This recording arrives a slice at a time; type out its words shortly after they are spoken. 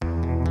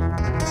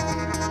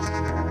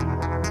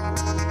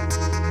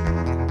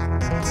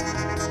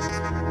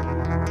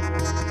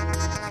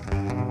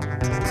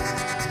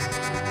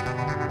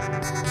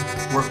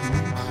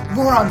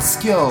more on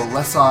skill,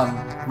 less on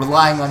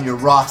relying on your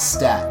raw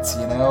stats,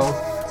 you know?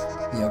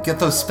 You know, get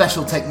those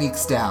special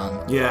techniques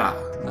down. Yeah.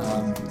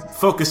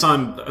 Focus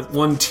on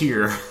one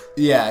tier.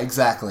 Yeah,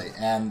 exactly.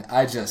 And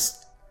I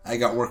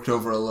got worked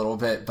over a little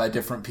bit by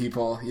different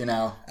people, you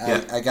know?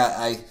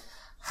 I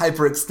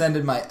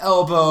hyperextended my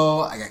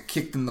elbow, I got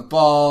kicked in the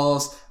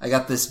balls, I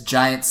got this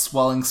giant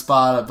swelling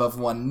spot above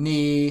one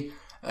knee,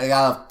 I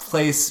got a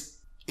place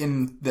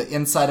in the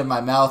inside of my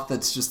mouth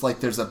that's just like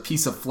there's a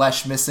piece of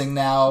flesh missing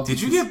now.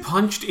 Did you get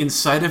punched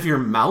inside of your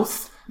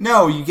mouth?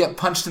 No, you get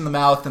punched in the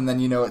mouth and then,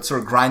 you know, it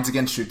sort of grinds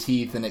against your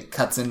teeth and it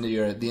cuts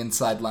into the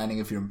inside lining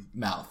of your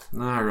mouth.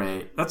 All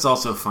right. That's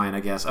also fine,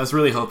 I guess. I was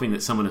really hoping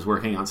that someone was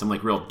working on some,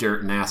 like, real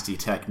dirt nasty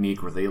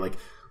technique where they, like,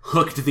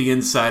 hooked the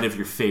inside of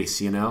your face,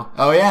 you know?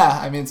 Oh,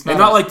 yeah. I mean, it's not... And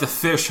not like the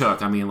fish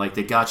hook. I mean, like,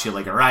 they got you,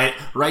 like,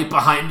 right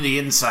behind the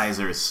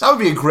incisors. That would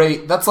be a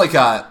great... That's like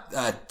a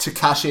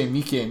Takashi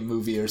Miike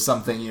movie or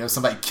something. You know,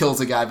 somebody kills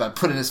a guy by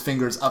putting his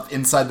fingers up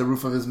inside the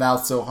roof of his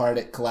mouth so hard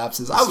it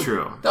collapses. That's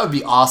true. That would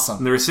be awesome.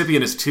 And the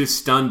recipient is too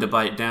stunned to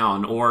bite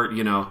down, or,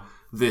 you know...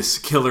 This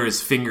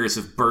killer's fingers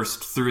have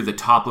burst through the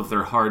top of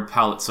their hard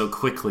palate so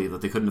quickly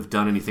that they couldn't have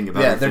done anything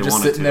about it if they wanted to. Yeah, they're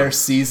just sitting there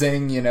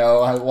seizing, you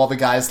know, while the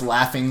guy's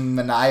laughing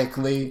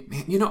maniacally.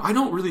 You know, I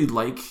don't really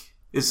like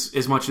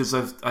as much as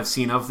I've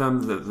seen of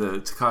them,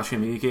 the Takashi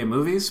Miike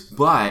movies,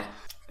 but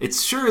it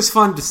sure is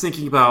fun just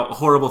thinking about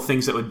horrible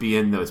things that would be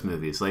in those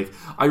movies. Like,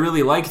 I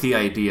really like the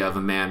idea of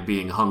a man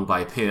being hung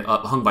by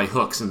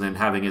hooks and then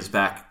having his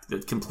back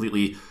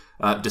completely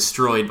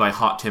destroyed by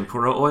hot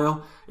tempura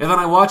oil. And then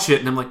I watch it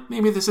and I'm like,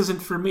 maybe this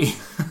isn't for me.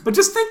 But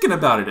just thinking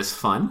about it is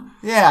fun.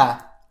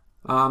 Yeah.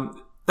 That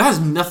has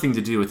nothing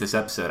to do with this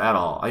episode at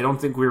all. I don't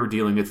think we were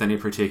dealing with any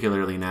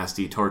particularly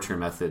nasty torture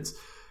methods.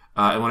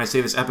 And when I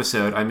say this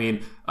episode, I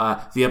mean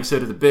the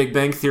episode of The Big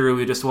Bang Theory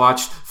we just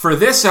watched for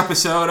this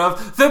episode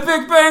of The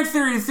Big Bang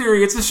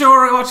Theory. It's the show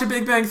where we watch a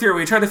Big Bang Theory.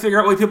 We try to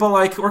figure out what people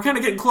like. We're kind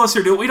of getting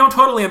closer to it. We don't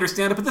totally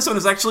understand it, but this one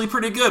is actually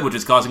pretty good, which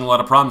is causing a lot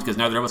of problems because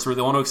neither of us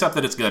really want to accept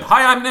that it's good.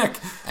 Hi, I'm Nick.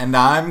 And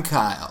I'm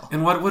Kyle.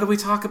 And what do we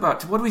talk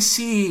about? What do we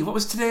see? What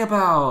was today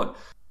about?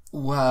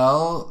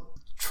 Well...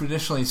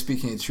 Traditionally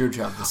speaking, it's your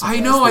job to I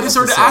know, I just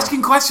started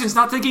asking questions,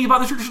 not thinking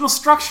about the traditional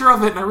structure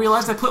of it, and I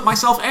realized I put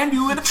myself and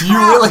you in a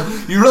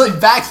trap. You really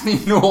backed me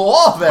into a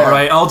wall there.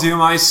 Alright, I'll do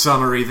my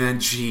summary then,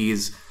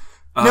 jeez.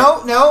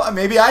 No,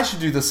 maybe I should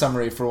do the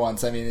summary for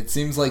once. I mean, it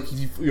seems like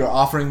you're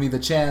offering me the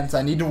chance.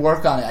 I need to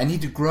work on it. I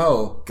need to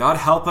grow. God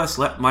help us,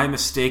 let my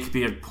mistake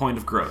be a point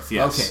of growth,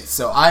 yes. Okay,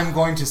 so I'm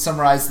going to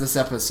summarize this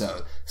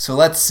episode. So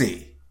let's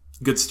see.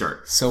 Good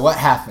start. So what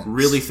happens?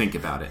 Really think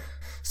about it.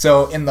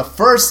 So in the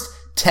first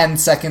 10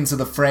 seconds of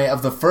the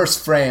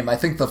first frame, I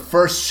think the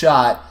first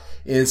shot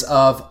is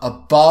of a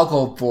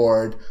boggle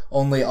board,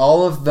 only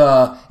all of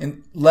the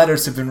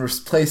letters have been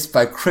replaced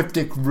by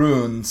cryptic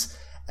runes,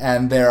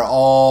 and they're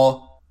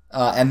all,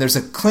 and there's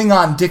a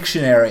Klingon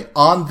dictionary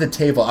on the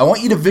table. I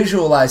want you to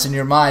visualize in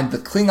your mind the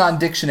Klingon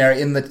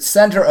dictionary in the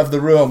center of the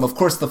room. Of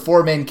course, the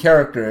four main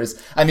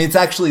characters. I mean, it's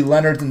actually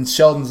Leonard and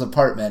Sheldon's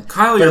apartment.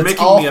 Kyle, you're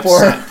making me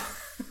upset.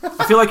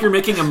 I feel like you're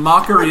making a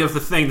mockery of the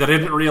thing that I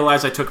didn't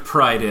realize I took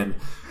pride in.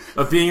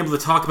 Of being able to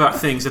talk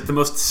about things at the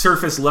most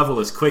surface level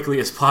as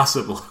quickly as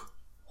possible.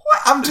 What?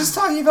 I'm just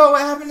talking about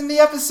what happened in the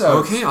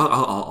episode. Okay,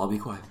 I'll be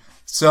quiet.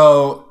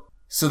 So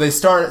they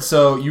start.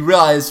 So you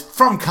realize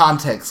from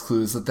context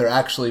clues that they're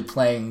actually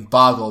playing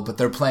Boggle, but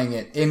they're playing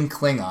it in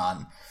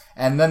Klingon.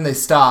 And then they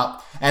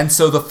stop. And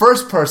so the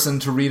first person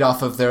to read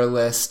off of their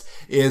list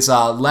is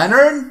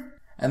Leonard.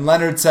 And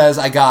Leonard says,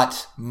 "I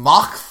got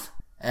Mochth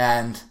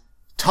and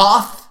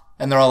Toth,"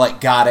 and they're all like,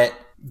 "Got it."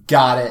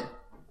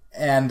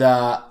 And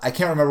I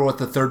can't remember what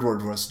the third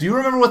word was. Do you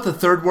remember what the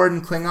third word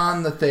in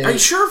Klingon that they... I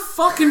sure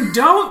fucking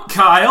don't,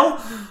 Kyle.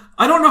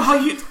 I don't know how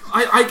you...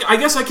 I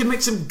guess I can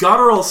make some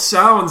guttural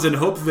sounds and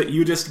hope that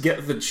you just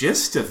get the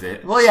gist of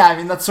it. Well, yeah, I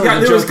mean, that's sort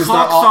of the joke. joke. Yeah,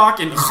 there was cock,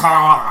 and...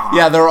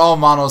 Yeah, they're all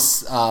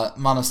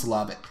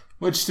monosyllabic.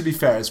 Which, to be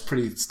fair, is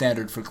pretty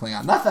standard for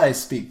Klingon. Not that I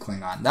speak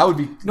Klingon. That would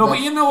be... No, but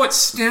you know what's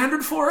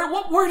standard for it?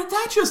 Where did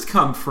that just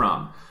come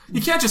from? You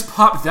can't just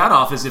pop that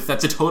off as if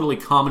that's a totally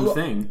common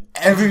thing.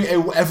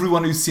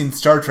 Everyone who's seen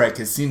Star Trek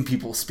has seen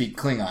people speak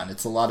Klingon.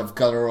 It's a lot of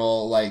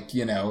guttural, like,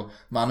 you know,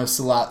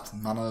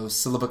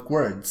 monosyllabic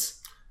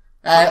words.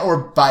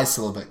 Or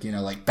bisyllabic, you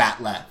know, like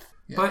batleth.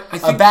 Yeah. But I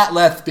think... A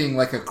batleth being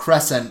like a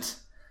crescent,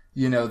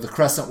 you know, the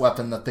crescent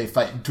weapon that they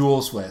fight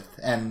duels with.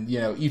 And, you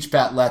know, each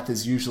batleth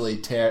is usually,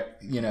 tied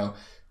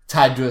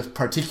to a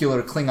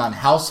particular Klingon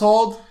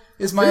household.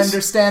 Is my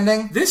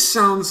understanding. This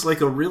sounds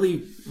like a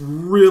really,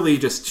 really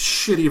just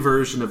shitty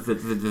version of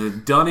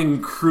the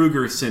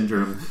Dunning-Kruger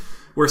syndrome,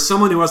 where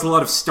someone who has a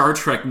lot of Star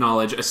Trek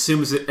knowledge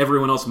assumes that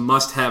everyone else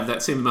must have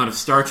that same amount of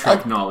Star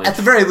Trek knowledge. At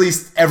the very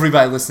least,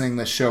 everybody listening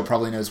to this show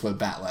probably knows what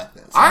batleth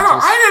is.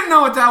 I didn't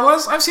know what that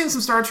was. I've seen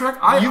some Star Trek.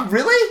 You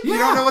really? Yeah. You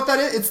don't know what that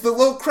is? It's the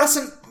little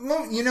crescent...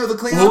 You know the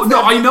Klingon... Well,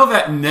 no, I know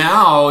that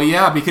now,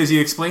 yeah, because you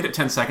explained it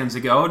 10 seconds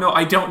ago. No,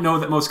 I don't know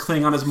that most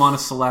Klingon is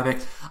monosyllabic.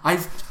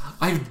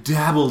 I've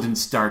dabbled in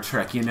Star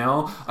Trek, you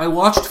know? I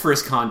watched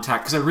First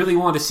Contact because I really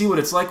wanted to see what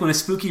it's like when a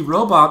spooky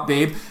robot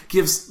babe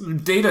gives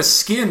Data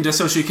skin just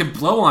so she can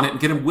blow on it and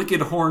get him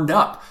wicked horned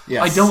up.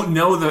 Yes. I don't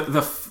know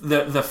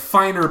the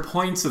finer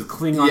points of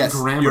Klingon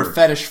grammar. Your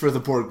fetish for the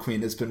Borg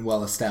Queen has been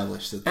well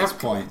established at this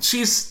point.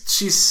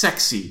 She's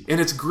sexy, and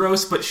it's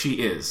gross, but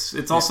she is.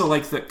 It's also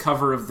like the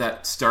cover of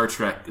that Star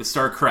Trek, the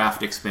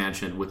StarCraft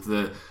expansion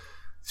with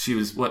she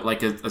was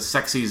like a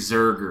sexy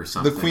Zerg or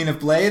something. The Queen of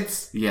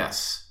Blades?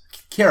 Yes.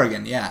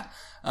 Kerrigan, yeah.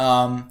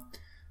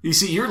 You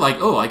see, you're like,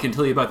 oh, I can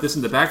tell you about this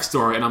in the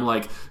backstory, and I'm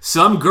like,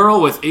 some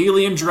girl with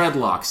alien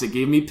dreadlocks that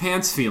gave me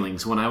pants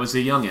feelings when I was a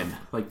youngin'.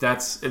 Like,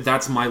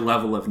 that's my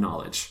level of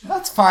knowledge.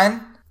 That's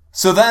fine.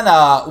 So then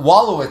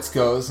Wolowitz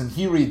goes, and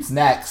he reads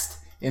next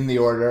in the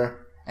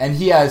order, and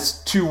he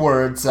has two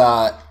words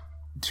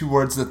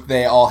that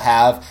they all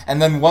have, and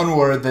then one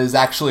word that is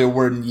actually a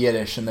word in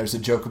Yiddish, and there's a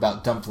joke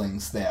about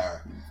dumplings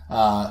there.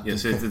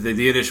 Yes, the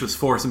Yiddish was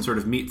for some sort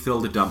of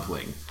meat-filled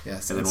dumpling.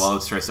 Yes, and then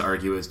Wallace tries to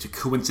argue is to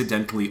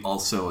coincidentally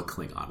also a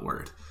Klingon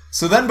word.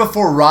 So then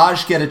before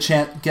Raj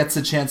gets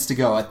a chance to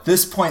go, at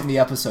this point in the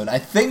episode, I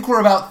think we're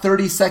about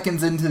 30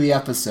 seconds into the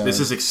episode. This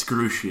is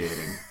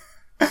excruciating.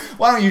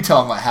 Why don't you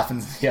tell them what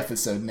happens in the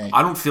episode, Nate?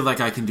 I don't feel like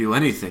I can do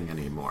anything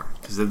anymore,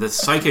 because the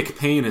psychic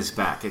pain is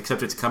back,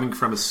 except it's coming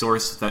from a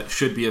source that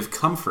should be of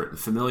comfort and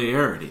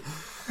familiarity.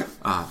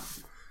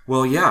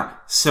 Well, yeah,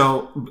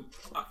 so...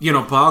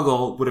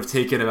 Boggle would have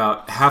taken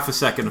about half a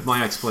second of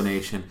my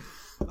explanation.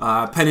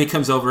 Penny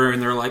comes over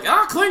and they're like,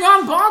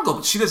 Klingon Boggle!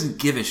 But she doesn't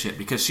give a shit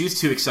because she's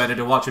too excited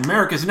to watch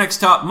America's Next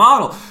Top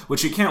Model, which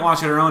she can't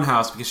watch at her own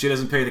house because she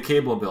doesn't pay the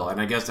cable bill. And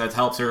I guess that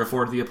helps her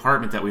afford the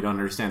apartment that we don't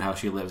understand how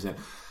she lives in.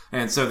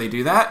 And so they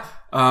do that.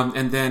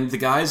 And then the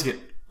guys get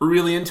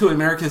really into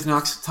America's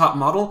Next Top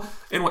Model.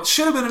 And what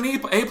should have been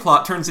an A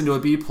plot turns into a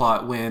B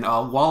plot when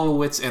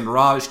Wolowitz and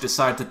Raj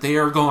decide that they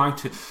are going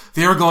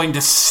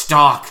to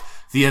stalk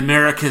the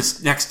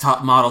America's Next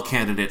Top Model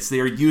candidates. They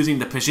are using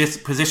the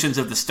positions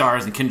of the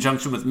stars in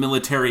conjunction with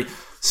military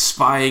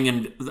spying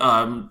and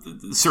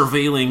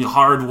surveilling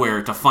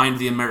hardware to find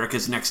the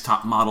America's Next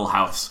Top Model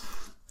house.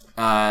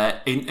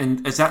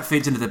 And as that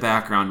fades into the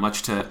background,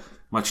 much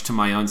to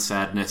my own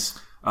sadness,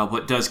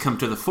 what does come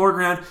to the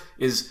foreground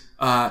is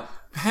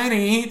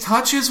Penny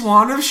touches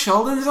one of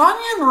Sheldon's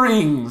onion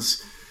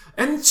rings.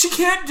 And she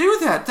can't do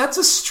that. That's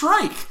a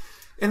strike.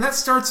 And that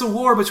starts a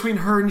war between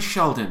her and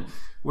Sheldon,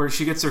 where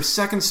she gets her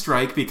second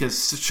strike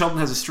because Sheldon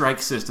has a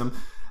strike system.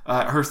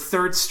 Her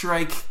third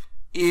strike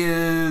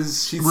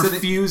is she's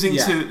refusing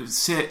to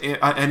sit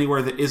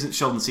anywhere that isn't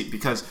Sheldon's seat,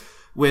 because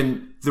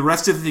when the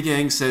rest of the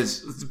gang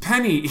says,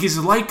 Penny, he's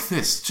like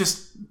this,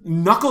 just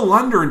knuckle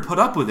under and put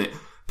up with it,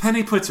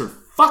 Penny puts her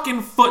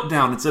fucking foot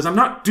down and says, I'm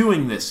not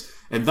doing this,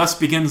 and thus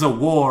begins a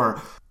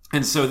war.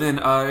 And so then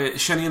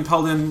Shenny and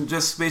Peldon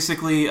just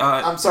basically...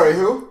 I'm sorry,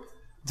 who?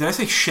 Did I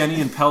say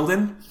Shenny and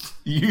Peldon?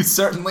 You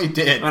certainly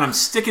did. And I'm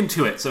sticking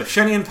to it. So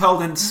Shenny and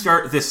Peldon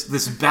start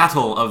this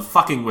battle of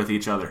fucking with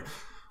each other,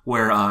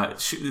 where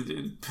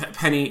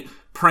Penny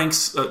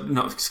pranks...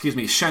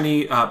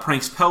 Shenny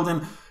pranks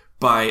Peldon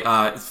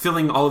by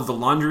filling all of the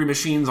laundry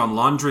machines on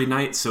laundry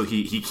night so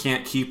he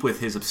can't keep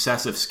with his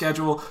obsessive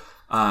schedule.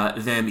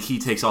 Then he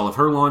takes all of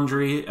her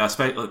laundry,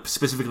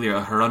 specifically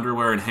her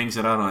underwear, and hangs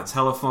it out on a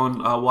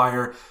telephone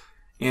wire.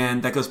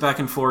 And that goes back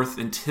and forth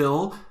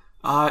until...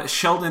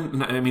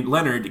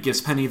 Leonard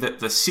gives Penny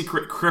the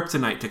secret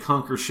kryptonite to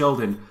conquer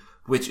Sheldon,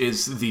 which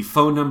is the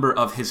phone number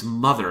of his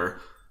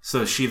mother.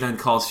 So she then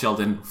calls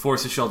Sheldon,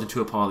 forces Sheldon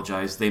to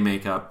apologize. They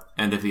make up.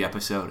 End of the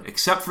episode.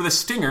 Except for the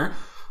stinger,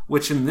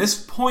 which in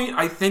this point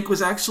I think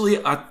was actually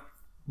a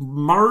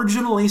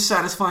marginally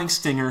satisfying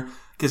stinger,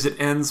 because it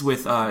ends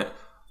with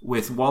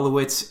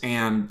Wolowitz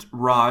and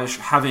Raj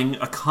having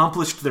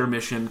accomplished their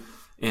mission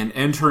and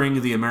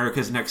entering the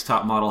America's Next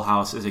Top Model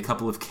house as a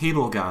couple of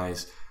cable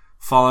guys,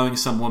 following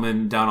some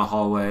woman down a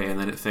hallway, and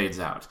then it fades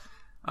out.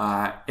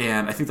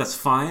 And I think that's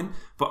fine,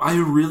 but I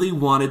really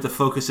wanted the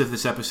focus of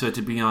this episode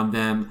to be on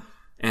them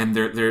and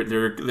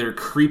their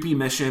creepy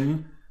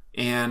mission,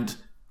 and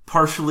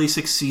partially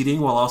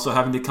succeeding while also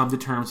having to come to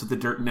terms with the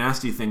dirt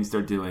nasty things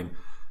they're doing.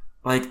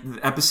 Like,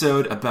 the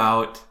episode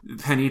about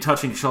Penny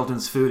touching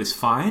Sheldon's food is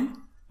fine,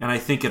 and I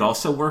think it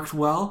also worked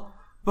well,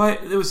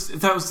 but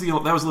that was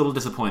a little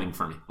disappointing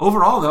for me.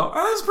 Overall, though, it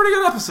was a pretty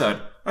good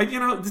episode.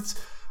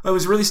 I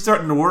was really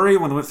starting to worry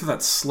when I went through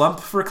that slump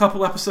for a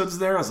couple episodes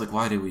there. I was like,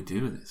 why do we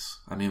do this?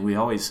 I mean, we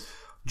always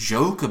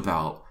joke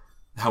about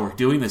how we're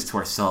doing this to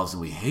ourselves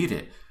and we hate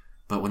it.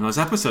 But when those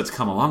episodes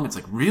come along, it's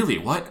like, really,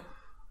 what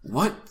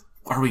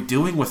are we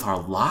doing with our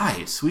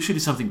lives? We should do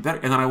something better.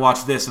 And then I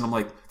watch this and I'm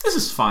like, this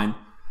is fine.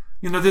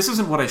 This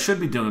isn't what I should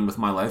be doing with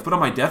my life. But on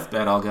my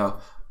deathbed, I'll go,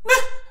 meh.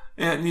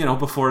 And,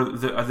 before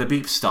the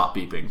beeps stop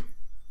beeping.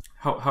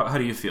 How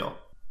do you feel?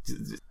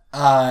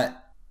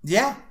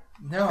 Yeah.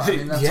 No, I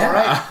mean, that's all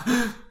right.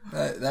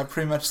 That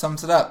pretty much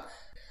sums it up.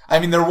 I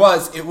mean,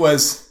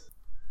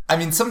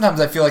 sometimes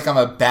I feel like I'm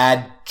a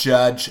bad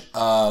judge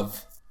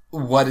of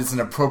what is an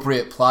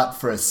appropriate plot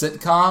for a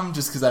sitcom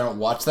just because I don't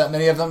watch that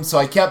many of them. So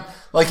I kept,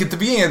 like, at the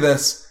beginning of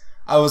this,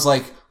 I was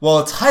like, well,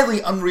 it's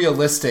highly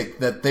unrealistic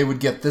that they would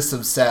get this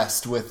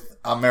obsessed with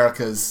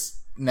America's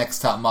Next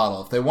Top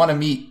Model. If they want to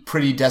meet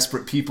pretty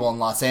desperate people in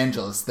Los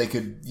Angeles, they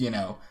could,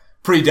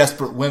 pretty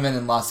desperate women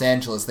in Los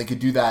Angeles, they could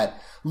do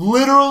that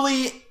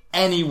literally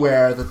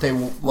anywhere that they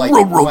went.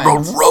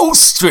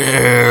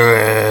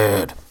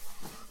 Roasted!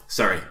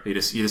 Sorry, you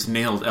just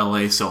nailed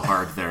LA so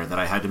hard there that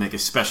I had to make a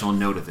special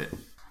note of it.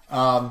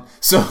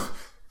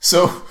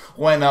 So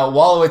when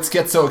Wallowitz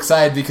gets so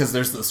excited because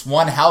there's this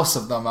one house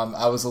of them,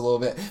 I was a little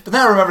bit... But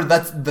then I remembered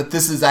that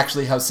this is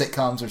actually how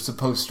sitcoms are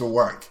supposed to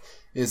work.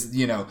 Is,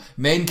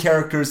 main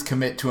characters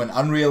commit to an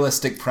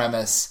unrealistic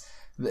premise,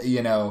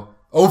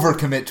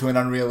 overcommit to an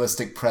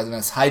unrealistic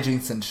premise,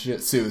 hijinks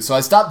ensue. So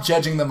I stopped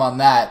judging them on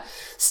that.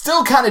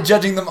 Still kind of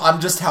judging them on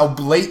just how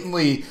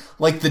blatantly,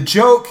 the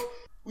joke...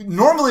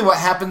 Normally what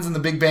happens in the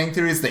Big Bang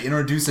Theory is they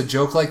introduce a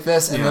joke like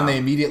this and then they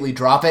immediately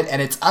drop it,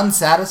 and it's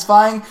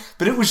unsatisfying,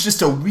 but it was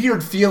just a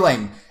weird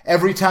feeling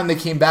every time they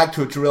came back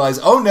to it to realize,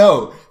 oh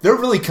no, they're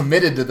really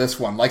committed to this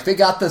one. They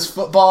got this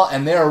football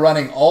and they are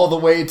running all the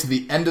way to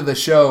the end of the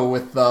show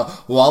with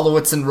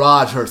Wallowitz and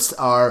Raj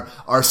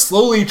are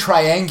slowly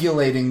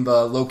triangulating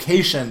the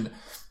location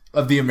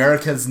of the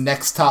America's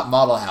Next Top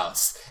Model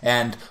house.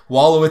 And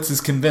Wallowitz is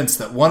convinced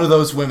that one of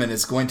those women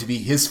is going to be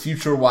his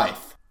future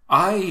wife.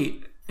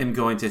 I'm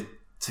going to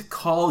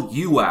call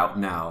you out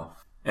now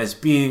as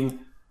being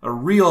a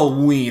real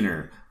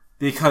wiener,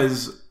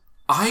 because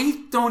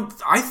I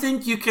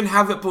think you can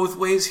have it both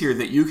ways here,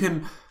 that you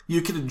can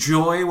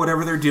enjoy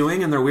whatever they're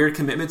doing and their weird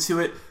commitment to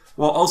it,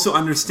 while also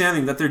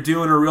understanding that they're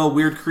doing a real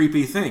weird,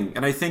 creepy thing.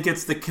 And I think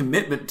it's the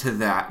commitment to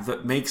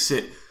that makes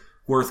it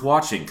worth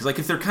watching. Because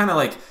if they're kind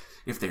of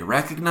if they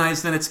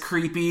recognize that it's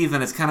creepy,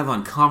 then it's kind of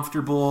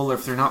uncomfortable, or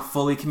if they're not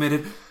fully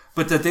committed.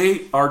 But that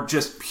they are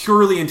just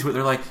purely into it.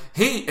 They're like,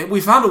 hey,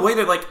 we found a way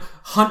to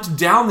hunt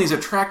down these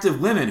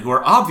attractive women who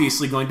are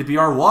obviously going to be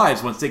our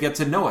wives once they get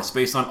to know us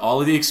based on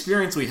all of the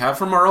experience we have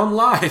from our own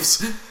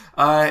lives.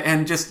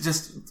 And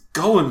just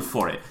going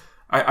for it.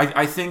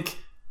 I think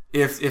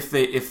if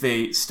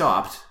they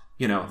stopped,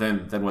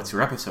 then what's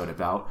your episode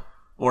about?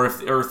 Or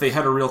if they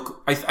had a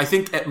real, I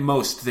think at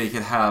most they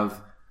could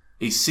have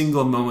a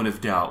single moment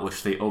of doubt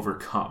which they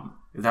overcome.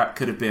 That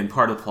could have been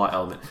part of the plot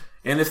element.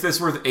 And if this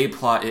were the A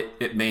plot,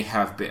 it may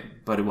have been,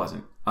 but it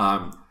wasn't.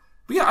 But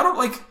yeah, I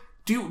don't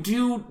do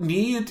you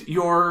need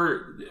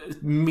your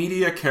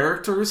media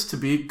characters to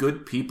be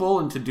good people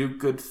and to do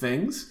good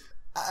things?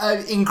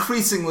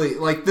 Increasingly,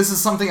 this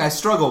is something I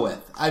struggle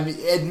with. I mean,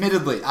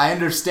 admittedly, I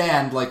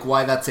understand,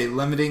 why that's a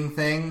limiting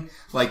thing.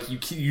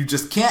 You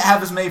just can't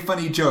have as many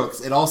funny jokes.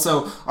 It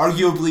also,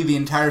 arguably, the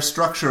entire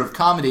structure of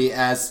comedy,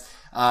 as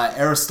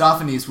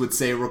Aristophanes would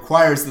say,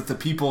 requires that the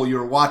people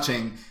you're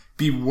watching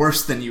be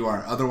worse than you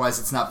are. Otherwise,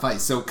 it's not funny.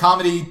 So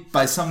comedy,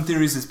 by some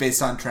theories, is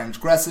based on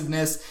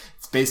transgressiveness.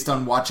 It's based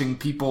on watching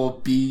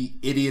people be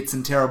idiots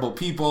and terrible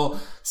people.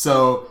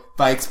 So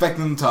by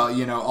expecting them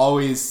to,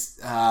 always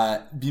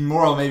be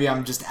moral, maybe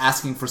I'm just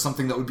asking for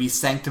something that would be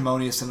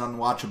sanctimonious and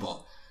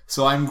unwatchable.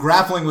 So I'm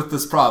grappling with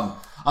this problem.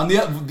 On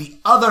the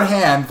other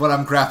hand, what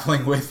I'm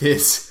grappling with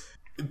is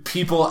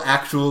people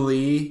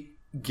actually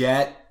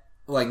get...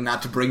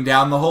 not to bring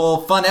down the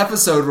whole fun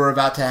episode we're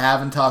about to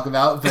have and talk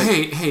about. But...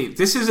 Hey,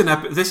 this is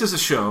a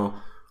show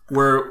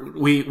where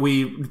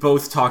we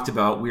both talked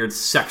about weird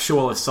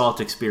sexual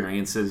assault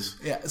experiences.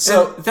 Yeah,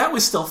 so and that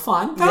was still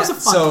fun. That was a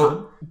fun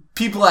time.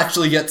 People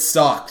actually get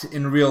stalked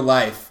in real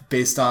life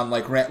based on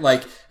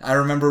I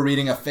remember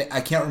reading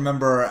I can't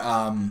remember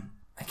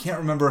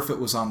if it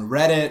was on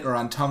Reddit or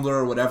on Tumblr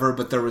or whatever,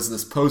 but there was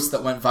this post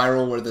that went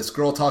viral where this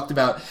girl talked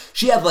about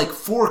she had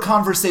 4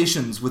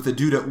 conversations with a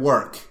dude at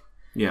work.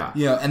 Yeah.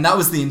 And that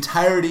was the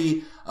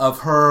entirety of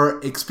her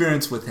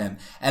experience with him.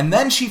 And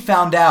then she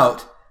found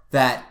out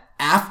that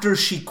after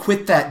she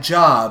quit that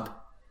job,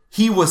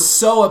 he was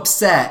so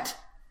upset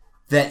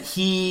that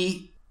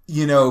he,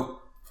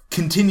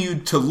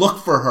 continued to look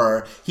for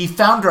her. He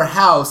found her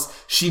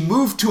house. She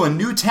moved to a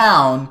new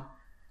town.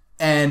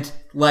 And,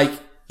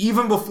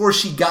 even before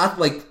she got,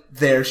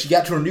 there, she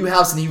got to her new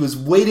house and he was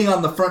waiting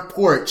on the front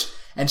porch.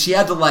 And she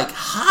had to,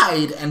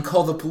 hide and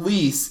call the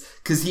police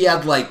because he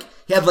had,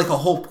 a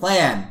whole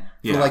plan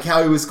for,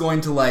 how he was going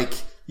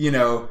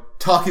to,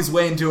 talk his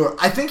way into her.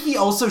 I think he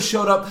also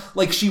showed up,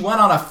 she went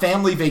on a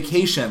family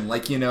vacation,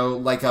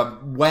 a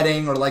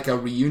wedding or, a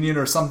reunion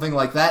or something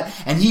like that,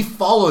 and he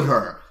followed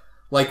her,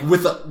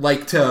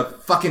 to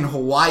fucking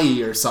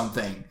Hawaii or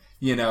something,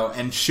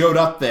 and showed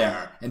up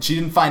there. And she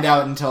didn't find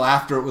out until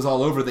after it was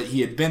all over that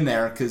he had been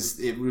there, because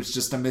it was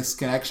just a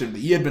misconnection.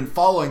 But he had been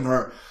following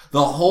her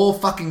the whole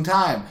fucking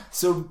time.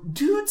 So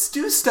dudes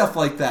do stuff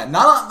like that.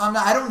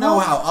 I don't know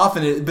how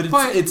often, but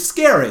it's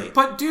scary.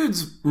 But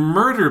dudes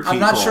murder people. I'm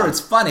not sure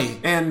it's funny.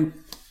 And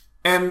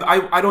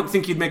I don't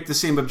think you'd make the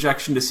same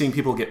objection to seeing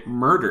people get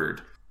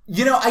murdered.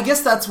 I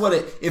guess that's what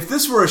if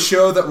this were a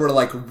show that were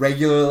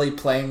regularly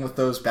playing with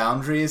those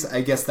boundaries,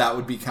 I guess that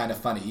would be kind of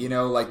funny.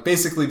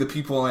 Basically the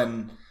people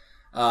in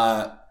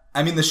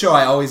I mean, the show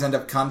I always end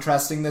up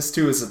contrasting this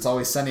to is It's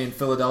Always Sunny in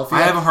Philadelphia.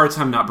 I have a hard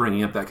time not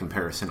bringing up that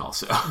comparison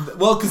also.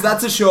 Well, because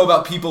that's a show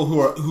about people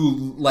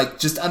who like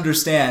just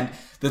understand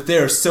that they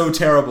are so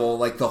terrible.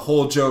 Like, the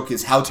whole joke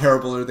is, how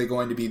terrible are they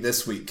going to be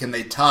this week? Can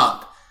they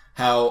top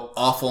how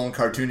awful and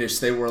cartoonish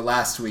they were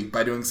last week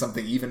by doing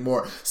something even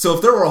more? So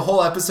if there were a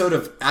whole episode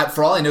of,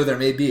 for all I know there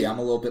may be, I'm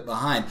a little bit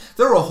behind, if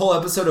there were a whole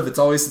episode of It's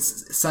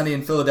Always Sunny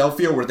in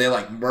Philadelphia where they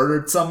like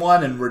murdered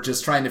someone and were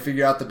just trying to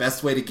figure out the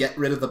best way to get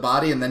rid of the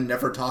body and then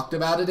never talked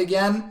about it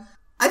again,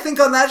 I think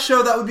on that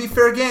show that would be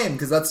fair game,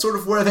 because that's sort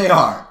of where they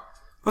are.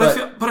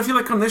 But I feel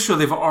like on this show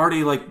they've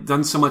already like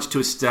done so much to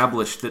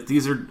establish that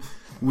these are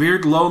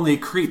weird, lonely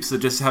creeps that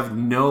just have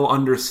no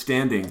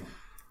understanding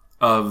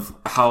of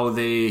how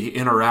they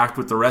interact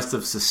with the rest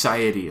of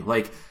society.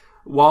 Like,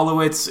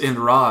 Wolowitz and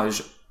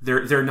Raj,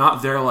 they're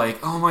not there like,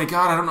 oh my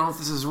god, I don't know if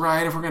this is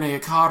right, if we're gonna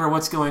get caught or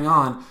what's going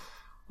on.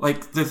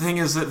 Like, the thing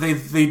is that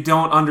they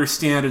don't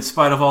understand in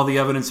spite of all the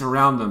evidence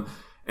around them.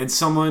 And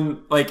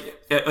someone,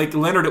 like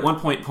Leonard at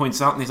one point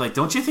points out, and he's like,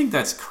 don't you think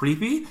that's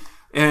creepy?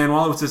 And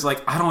Wolowitz is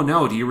like, I don't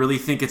know, do you really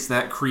think it's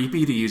that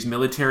creepy to use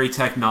military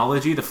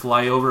technology to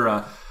fly over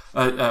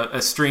a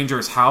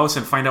stranger's house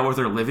and find out where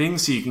they're living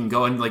so you can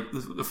go and like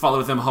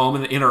follow them home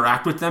and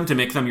interact with them to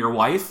make them your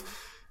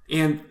wife?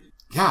 And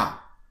yeah,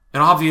 it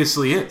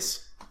obviously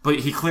is, but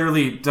he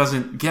clearly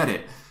doesn't get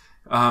it.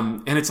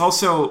 And it's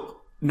also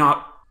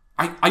not,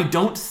 I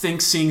don't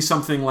think seeing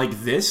something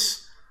like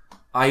this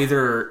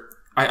either,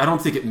 I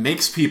don't think it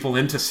makes people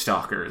into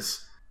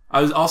stalkers.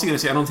 I was also going to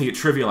say, I don't think it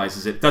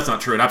trivializes it. That's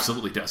not true. It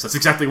absolutely does. That's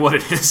exactly what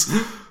it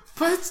is.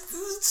 But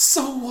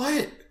so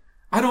what?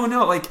 I don't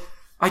know. Like,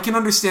 I can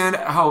understand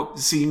how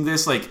seeing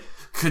this, like,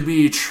 could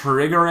be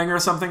triggering or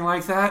something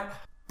like that.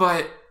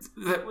 But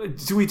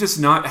do we just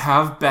not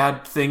have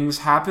bad things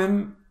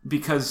happen?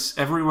 Because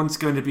everyone's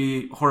going to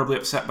be horribly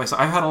upset by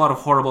something. I've had a lot of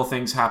horrible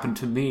things happen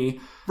to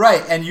me.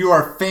 Right, and you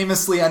are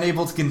famously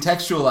unable to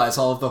contextualize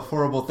all of the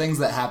horrible things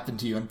that happen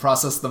to you and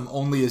process them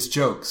only as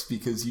jokes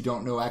because you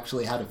don't know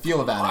actually how to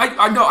feel about it.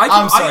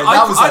 I'm sorry.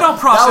 I don't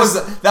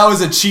process. That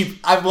was a cheap.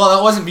 Well,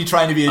 that wasn't me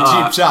trying to be a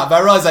cheap shot, but I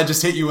realize I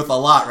just hit you with a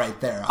lot right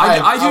there.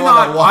 I do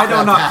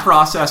not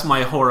process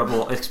my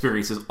horrible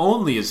experiences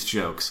only as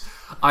jokes.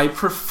 I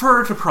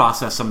prefer to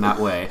process them that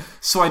way,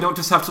 so I don't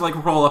just have to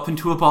like roll up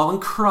into a ball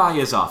and cry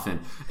as often.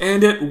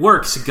 And it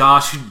works,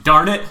 gosh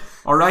darn it.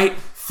 Alright?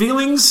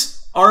 Feelings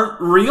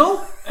aren't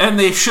real, and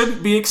they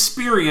shouldn't be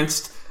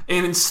experienced.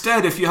 And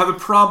instead, if you have a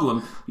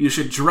problem, you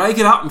should drag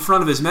it out in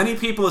front of as many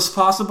people as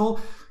possible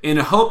in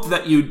hope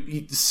that you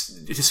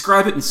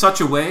describe it in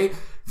such a way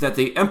that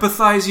they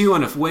empathize you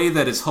in a way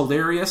that is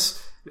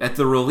hilarious at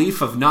the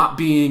relief of not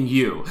being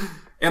you.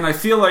 And I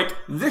feel like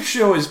this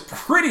show is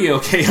pretty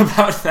okay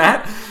about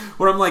that,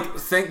 where I'm like,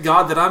 thank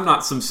God that I'm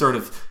not some sort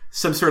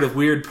of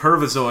weird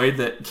pervisoid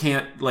that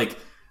can't like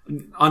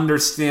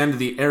understand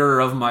the error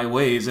of my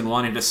ways and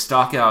wanting to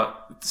stalk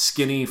out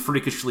skinny,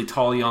 freakishly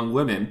tall young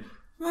women.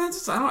 I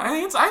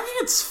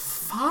think it's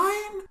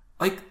fine.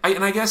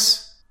 I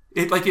guess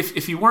it like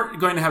if you weren't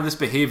going to have this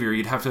behavior,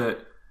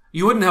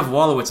 you wouldn't have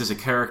Wolowitz as a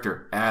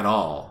character at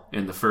all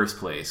in the first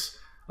place.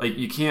 Like,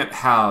 you can't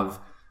have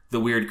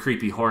the weird,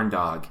 creepy horn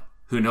dog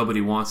who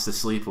nobody wants to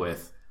sleep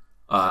with.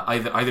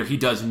 Either he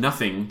does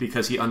nothing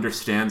because he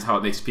understands how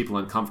it makes people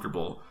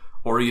uncomfortable,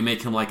 or you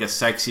make him like a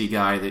sexy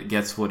guy that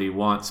gets what he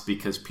wants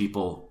because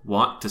people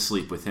want to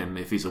sleep with him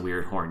if he's a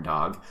weird horn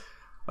dog.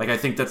 Like, I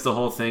think that's the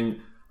whole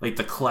thing. Like,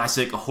 the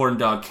classic horn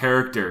dog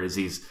character is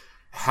he's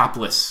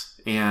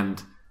hapless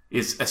and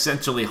is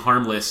essentially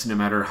harmless no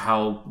matter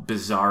how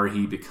bizarre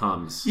he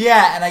becomes.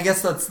 Yeah, and I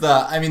guess that's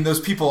those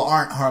people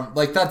aren't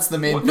like, that's the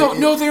main thing.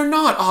 No, they're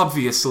not,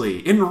 obviously.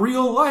 In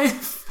real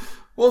life.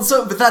 Well,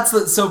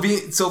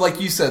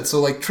 like you said,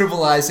 so like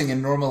trivializing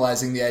and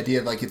normalizing the idea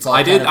of like it's all.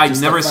 I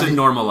never said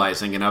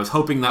normalizing, and I was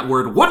hoping that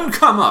word wouldn't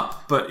come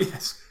up, but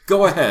yes,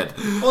 go ahead.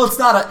 Well,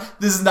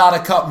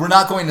 we're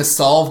not going to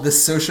solve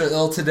this social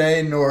ill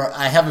today, nor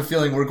I have a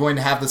feeling we're going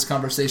to have this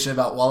conversation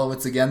about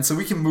Wolowitz again, so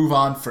we can move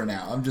on for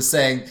now. I'm just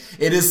saying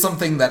it is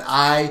something that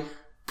I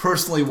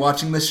personally,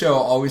 watching the show,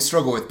 always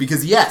struggle with,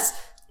 because yes,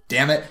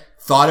 damn it,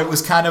 thought it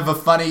was kind of a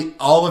funny,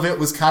 all of it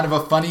was kind of a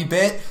funny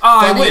bit.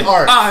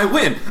 I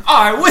win!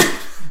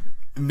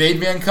 Made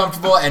me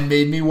uncomfortable and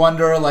made me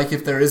wonder, like,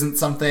 if there isn't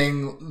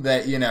something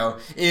that,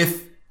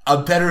 if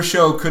a better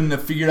show couldn't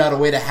have figured out a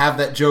way to have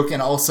that joke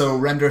and also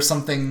render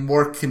something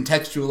more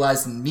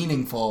contextualized and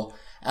meaningful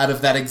out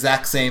of that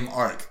exact same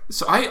arc.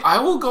 So I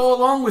will go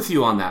along with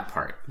you on that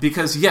part,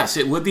 because yes,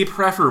 it would be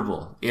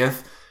preferable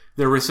if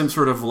there was some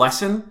sort of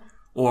lesson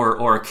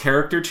or a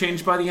character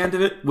change by the end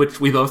of it, which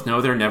we both know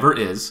there never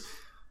is.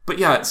 But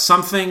yeah,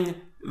 something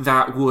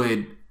that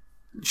would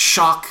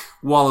shock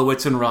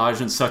Wolowitz and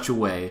Raj in such a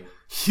way,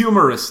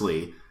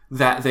 humorously,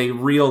 that they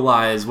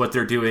realize what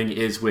they're doing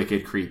is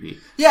wicked creepy.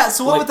 Yeah,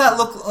 so what would that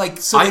look like?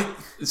 So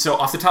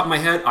off the top of my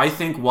head, I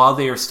think while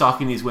they are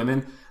stalking these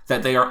women,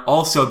 that they are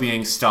also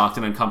being stalked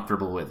and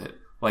uncomfortable with it.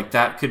 Like,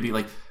 that could be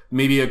like,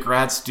 maybe a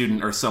grad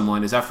student or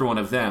someone is after one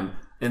of them,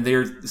 and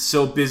they're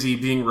so busy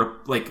being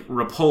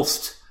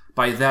repulsed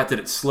by that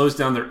it slows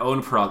down their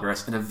own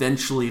progress, and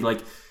eventually,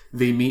 like,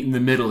 they meet in the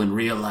middle and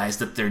realize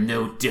that they're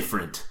no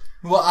different.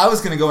 Well, I was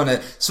going to go into...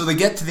 So they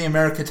get to the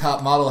America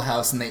Top Model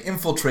House and they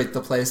infiltrate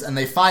the place and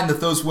they find that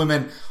those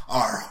women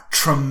are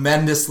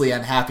tremendously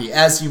unhappy,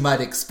 as you might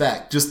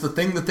expect. Just the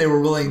thing that they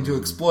were willing to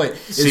exploit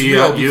is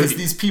real because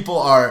these people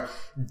are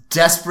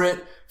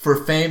desperate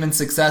for fame and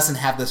success and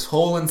have this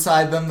hole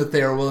inside them that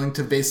they are willing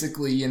to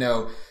basically,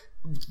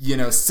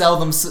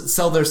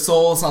 sell their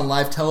souls on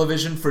live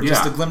television for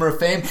just a glimmer of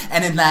fame.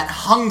 And in that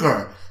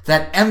hunger,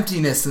 that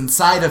emptiness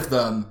inside of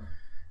them,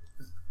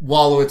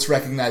 Wolowitz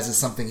recognizes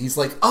something. He's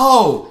like,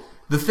 oh,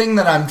 the thing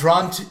that I'm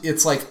drawn to,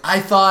 it's like,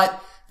 I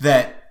thought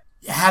that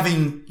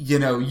having,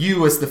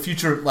 you as the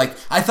future, like,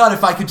 I thought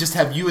if I could just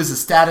have you as a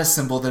status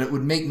symbol that it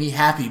would make me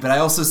happy, but I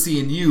also see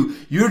in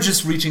you're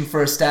just reaching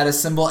for a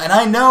status symbol, and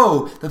I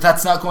know that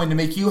that's not going to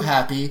make you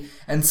happy,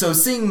 and so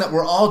seeing that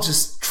we're all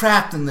just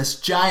trapped in this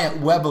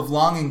giant web of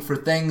longing for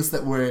things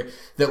that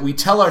we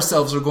tell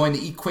ourselves are going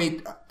to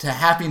equate to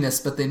happiness,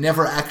 but they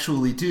never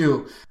actually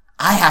do,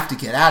 I have to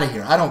get out of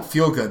here. I don't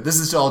feel good. This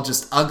is all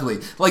just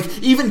ugly.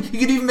 Like, you could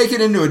even make it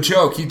into a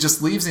joke. He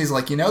just leaves and he's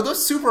like,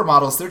 those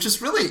supermodels, they're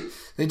just really,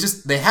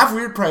 they have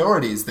weird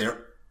priorities.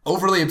 They're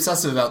overly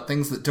obsessive about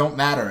things that don't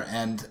matter.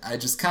 And I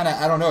just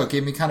I don't know, it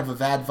gave me kind of a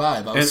bad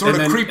vibe. I was sort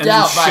of creeped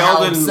out by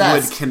how obsessed.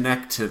 Sheldon would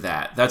connect to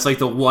that. That's like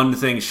the one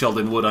thing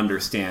Sheldon would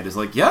understand is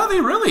like, yeah, they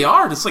really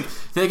are. It's like,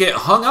 they get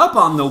hung up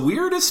on the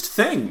weirdest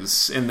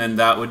things. And then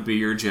that would be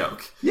your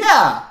joke.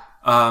 Yeah.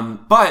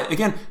 But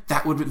again,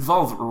 that would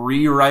involve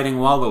rewriting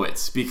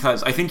Wolowitz,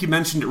 because I think you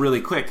mentioned it really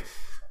quick,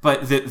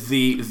 but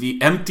the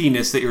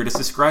emptiness that you're just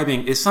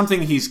describing is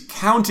something he's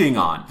counting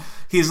on.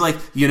 He's like,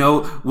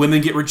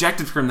 women get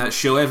rejected from that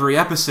show every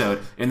episode,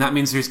 and that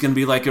means there's going to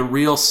be like a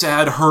real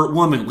sad, hurt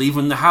woman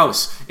leaving the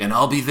house, and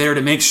I'll be there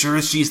to make sure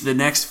she's the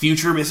next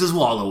future Mrs.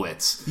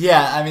 Wolowitz.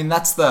 Yeah, I mean,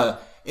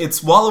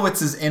 it's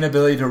Wolowitz's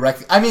inability to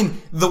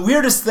the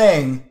weirdest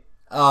thing,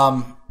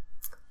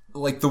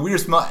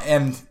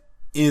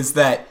 is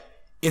that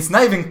it's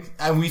not even,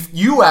 I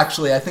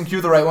think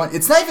you're the right one.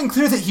 It's not even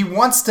clear that he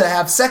wants to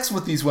have sex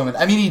with these women.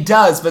 I mean, he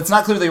does, but it's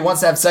not clear that he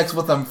wants to have sex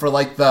with them for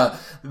like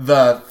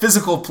the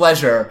physical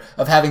pleasure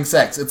of having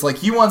sex. It's like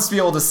he wants to be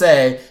able to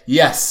say,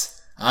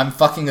 yes, I'm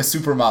fucking a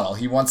supermodel.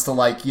 He wants to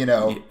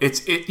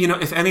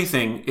if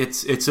anything,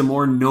 it's a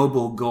more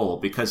noble goal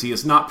because he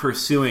is not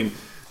pursuing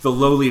the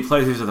lowly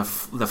pleasures of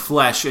the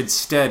flesh.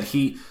 Instead,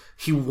 he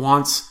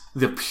wants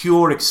the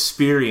pure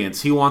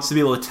experience. He wants to be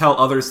able to tell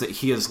others that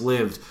he has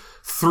lived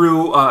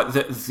through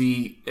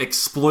the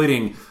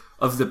exploiting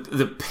of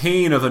the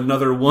pain of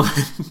another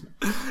woman.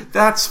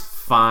 That's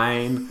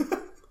fine.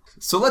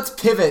 So let's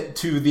pivot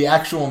to the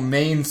actual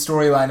main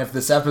storyline of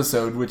this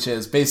episode, which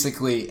is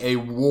basically a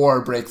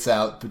war breaks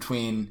out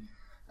between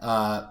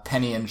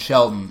Penny and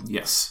Sheldon.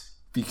 Yes.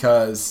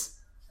 Because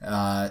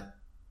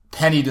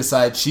Penny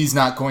decides she's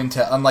not going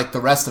to, unlike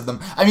the rest of them.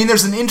 I mean,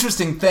 there's an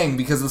interesting thing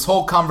because this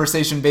whole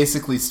conversation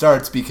basically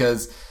starts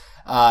because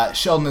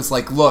Sheldon is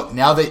like, look,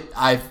 now that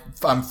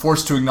I'm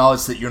forced to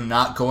acknowledge that you're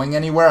not going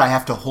anywhere, I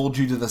have to hold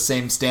you to the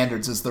same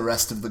standards as the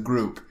rest of the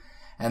group.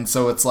 And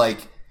so it's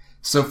like,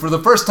 so for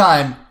the first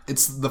time,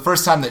 it's the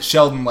first time that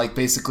Sheldon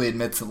basically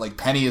admits that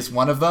Penny is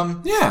one of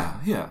them. Yeah,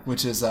 yeah.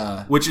 Which is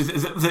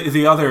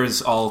the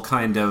others all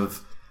kind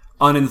of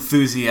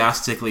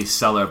unenthusiastically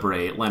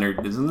celebrate.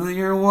 Leonard is,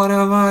 you're one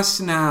of us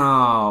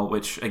now,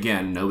 which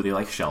again, nobody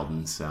likes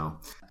Sheldon, so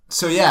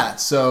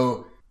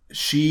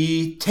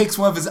she takes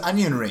one of his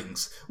onion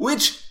rings,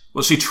 which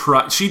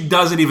she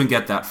doesn't even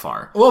get that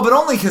far. Well, but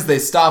only because they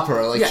stop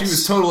her. Yes. She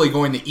was totally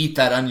going to eat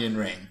that onion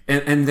ring,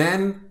 and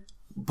then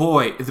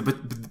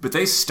but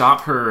they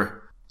stop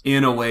her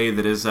in a way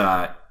that is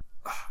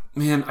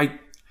man,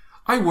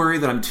 I worry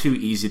that I'm too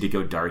easy to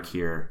go dark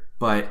here,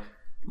 but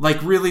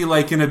really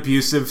like an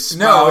abusive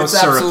spouse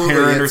or a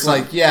parent or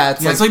something.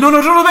 It's like, no,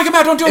 don't make him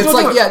mad, don't do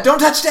it. Don't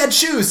touch Dad's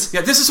shoes.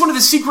 Yeah, this is one of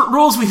the secret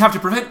rules we have to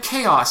prevent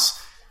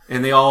chaos.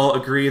 And they all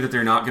agree that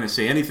they're not going to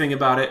say anything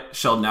about it.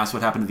 Sheldon asks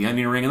what happened to the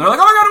onion ring, and they're like,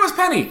 oh my god, it was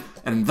Penny!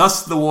 And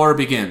thus the war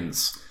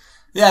begins.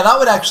 Yeah, that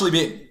would actually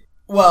be...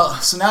 Well,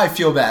 so now I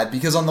feel bad,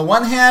 because on the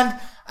one hand,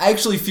 I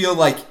actually feel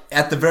like,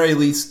 at the very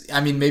least,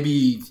 I mean,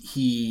 maybe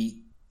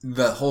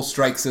the whole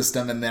strike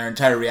system and their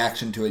entire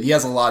reaction to it, he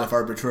has a lot of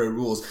arbitrary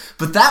rules.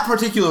 But that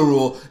particular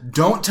rule,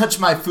 don't touch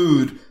my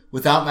food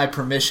without my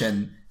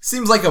permission,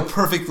 seems like a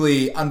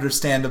perfectly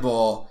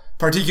understandable,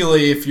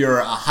 particularly if you're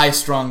a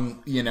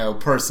high-strung,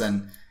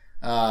 person,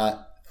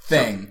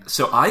 thing.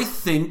 So I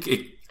think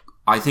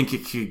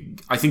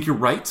you're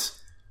right,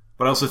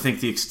 but I also think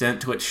the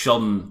extent to which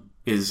Sheldon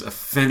is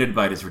offended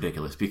by it is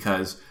ridiculous,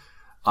 because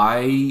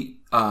I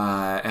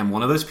am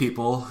one of those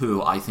people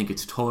who I think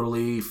it's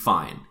totally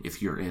fine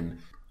if you're in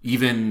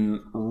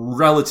even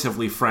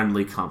relatively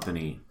friendly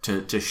company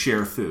to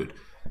share food,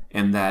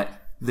 and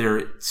that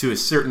there, to a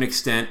certain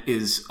extent,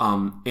 is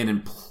an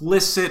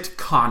implicit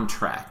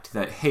contract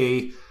that,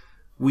 hey,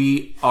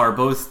 we are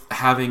both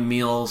having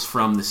meals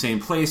from the same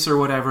place or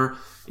whatever.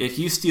 If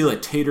you steal a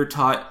tater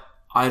tot,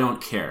 I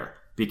don't care.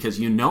 because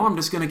you know I'm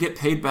just going to get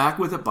paid back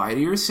with a bite of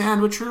your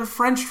sandwich or a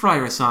French fry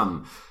or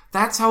something.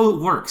 That's how it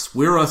works.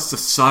 We're a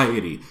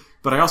society.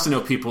 But I also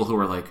know people who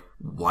are like,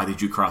 why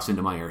did you cross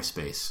into my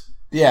airspace?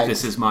 Yeah.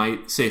 This is my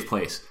safe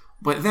place.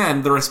 But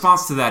then the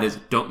response to that is,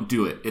 don't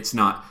do it. It's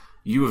not,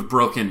 you have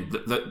broken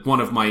one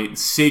of my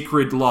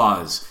sacred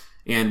laws.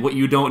 And what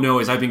you don't know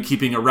is I've been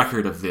keeping a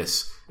record of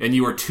this. And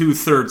you are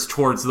 2/3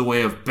 towards the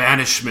way of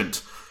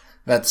banishment.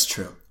 That's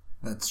true.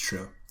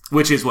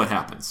 Which is what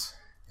happens.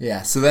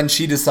 Yeah, so then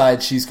she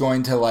decides she's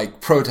going to,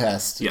 like,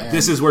 protest. Yeah,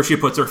 this is where she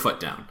puts her foot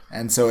down.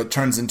 And so it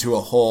turns into a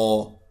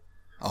whole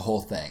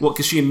thing. Well,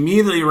 because she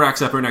immediately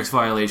racks up her next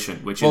violation,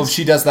 which is... Well,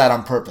 she does that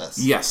on purpose.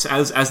 Yes,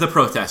 as the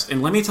protest.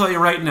 And let me tell you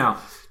right now,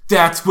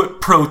 that's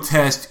what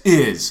protest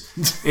is.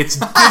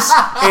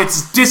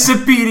 It's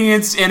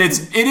disobedience, and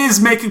it is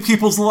making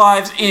people's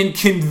lives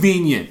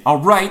inconvenient,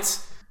 all right?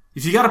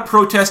 If you got to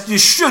protest, you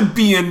should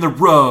be in the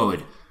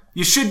road.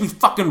 You should be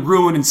fucking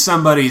ruining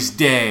somebody's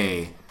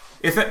day.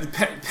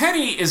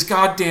 Penny is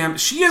goddamn...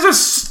 She is a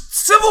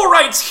civil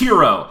rights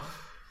hero.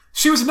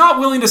 She was not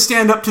willing to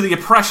stand up to the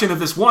oppression of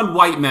this one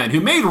white man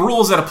who made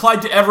rules that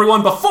applied to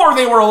everyone before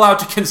they were allowed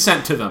to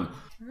consent to them.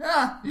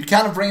 Yeah, you're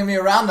kind of bringing me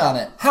around on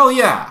it. Hell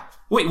yeah.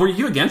 Wait, were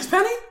you against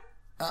Penny?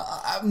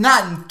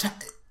 Not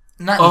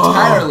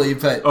entirely,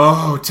 but...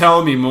 Oh,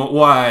 tell me more.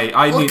 Why?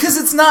 Because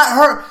it's not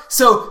her.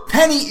 So,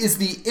 Penny is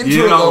the interloper.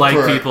 You don't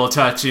like people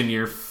touching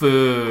your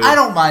food. I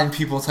don't mind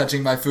people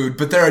touching my food,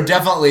 but there are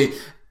definitely...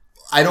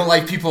 I don't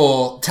like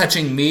people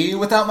touching me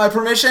without my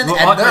permission,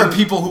 and there are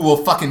people who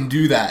will fucking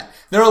do that.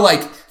 There are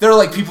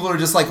like people who are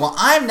just like, well,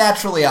 I'm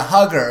naturally a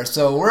hugger,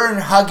 so we're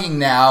hugging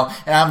now,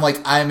 and I'm like,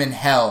 I'm in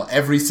hell.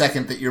 Every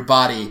second that your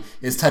body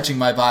is touching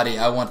my body,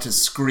 I want to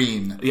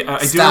scream. Yeah,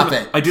 Stop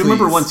it. I do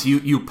remember once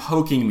you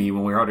poking me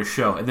when we were at a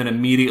show, and then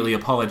immediately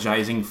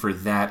apologizing for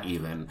that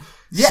even.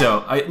 Yeah.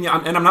 So,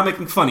 I'm not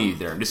making fun of you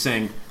there. I'm just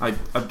saying, I'm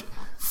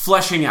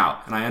fleshing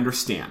out, and I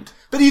understand.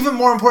 But even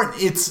more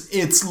important,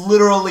 it's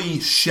literally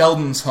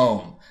Sheldon's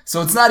home.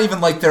 So it's not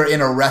even like they're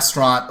in a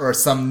restaurant or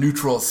some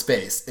neutral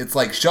space. It's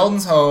like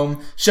Sheldon's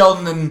home,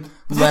 Sheldon and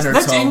Leonard's home.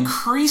 That's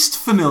increased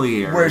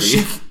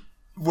familiarity.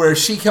 Where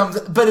she comes,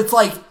 but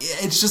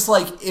it's just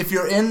like if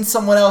you're in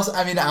someone else.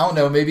 I mean, I don't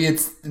know. Maybe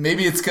it's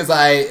because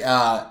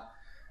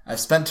I've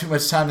spent too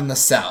much time in the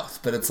South.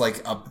 But it's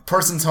like a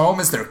person's home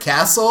is their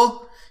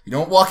castle. You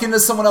don't walk into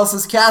someone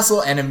else's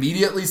castle and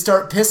immediately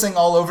start pissing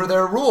all over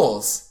their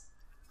rules.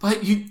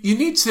 But you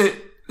need to.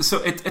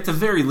 So at the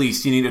very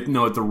least, you need to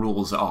know what the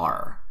rules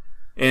are.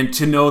 And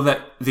to know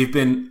that they've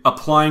been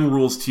applying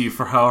rules to you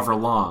for however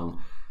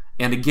long.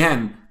 And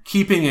again,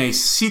 keeping a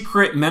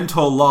secret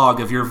mental log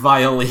of your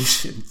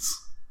violations.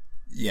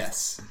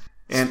 Yes.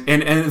 And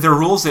they're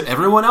rules that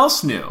everyone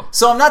else knew.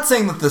 So I'm not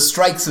saying that the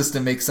strike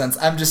system makes sense.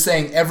 I'm just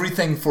saying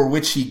everything for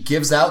which he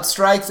gives out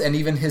strikes, and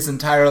even his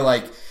entire,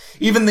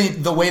 even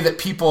the way that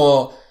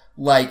people,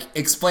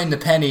 explain to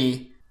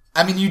Penny...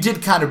 I mean, you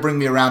did kind of bring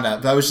me around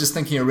that, but I was just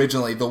thinking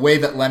originally, the way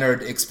that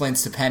Leonard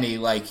explains to Penny,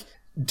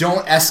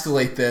 don't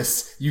escalate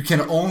this. You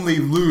can only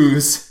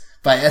lose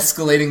by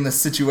escalating the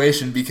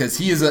situation because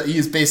he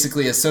is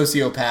basically a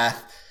sociopath,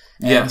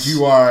 and yes.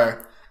 You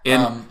are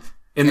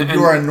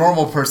you are a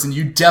normal person.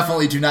 You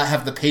definitely do not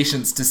have the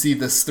patience to see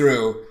this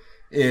through.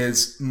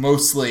 Is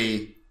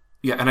mostly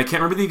and I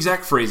can't remember the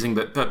exact phrasing,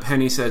 but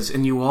Penny says,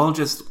 "And you all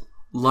just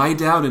lie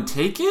down and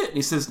take it." And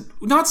he says,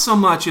 "Not so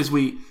much as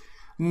we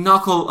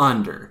knuckle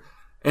under,"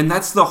 and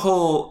that's the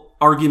whole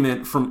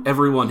argument from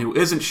everyone who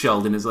isn't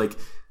Sheldon is like.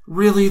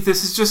 Really,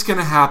 this is just going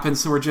to happen,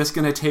 so we're just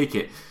going to take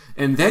it.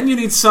 And then you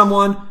need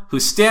someone who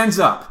stands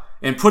up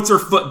and puts her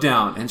foot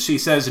down, and she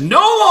says, no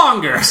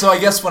longer! So I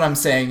guess what I'm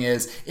saying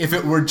is, if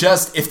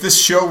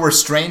this show were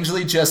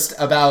strangely just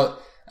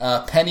about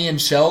Penny and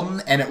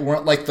Sheldon, and it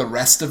weren't like the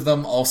rest of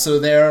them also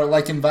there,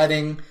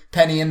 inviting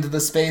Penny into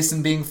the space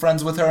and being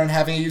friends with her and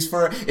having a use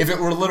for her, if it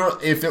were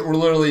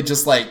literally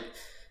just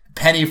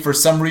Penny, for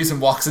some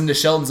reason, walks into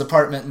Sheldon's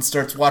apartment and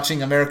starts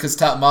watching America's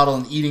Top Model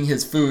and eating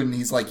his food, and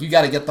he's like, you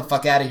gotta get the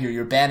fuck out of here,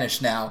 you're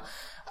banished now.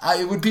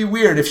 It would be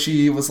weird if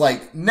she was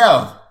like,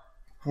 no,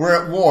 we're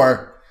at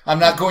war. I'm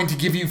not going to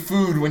give you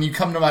food when you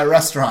come to my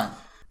restaurant.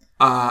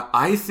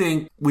 I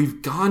think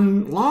we've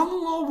gone long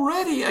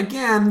already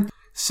again.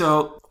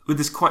 So, in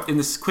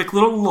this quick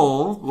little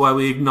lull, while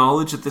we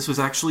acknowledge that this was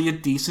actually a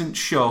decent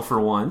show for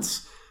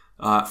once,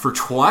 for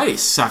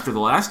twice after the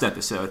last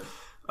episode,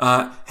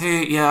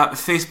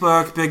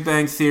 Facebook, Big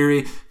Bang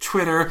Theory,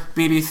 Twitter,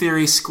 BB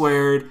Theory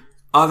Squared,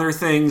 other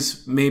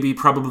things, maybe,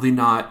 probably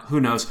not, who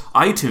knows.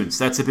 iTunes,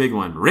 that's a big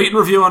one. Rate and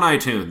review on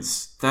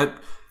iTunes. That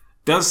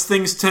does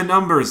things to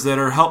numbers that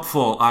are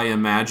helpful, I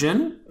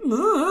imagine.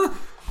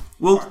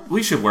 Well,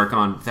 we should work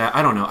on that.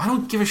 I don't know. I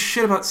don't give a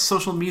shit about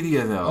social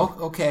media, though.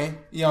 Oh, okay.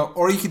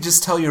 Or you could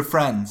just tell your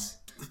friends.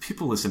 The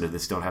people listen to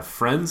this don't have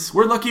friends.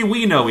 We're lucky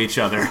we know each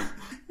other.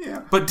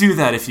 Yeah. But do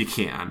that if you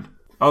can.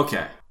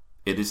 Okay.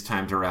 It is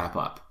time to wrap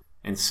up.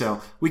 And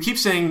so, we keep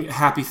saying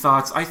happy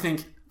thoughts. I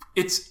think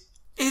it's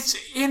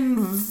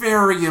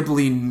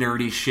invariably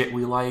nerdy shit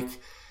we like.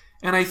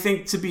 And I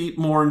think to be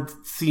more in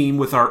theme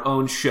with our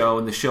own show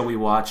and the show we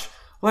watch,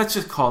 let's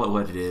just call it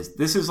what it is.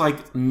 This is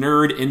like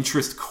Nerd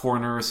Interest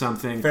Corner or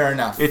something. Fair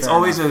enough. It's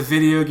always a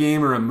video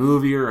game or a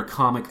movie or a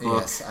comic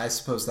book. Yes, I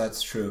suppose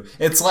that's true.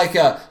 It's like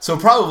so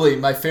probably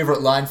my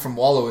favorite line from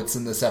Wolowitz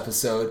in this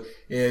episode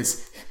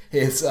is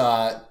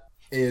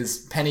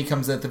Penny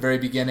comes in at the very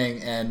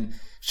beginning and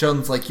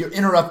Sheldon's like, "You're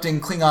interrupting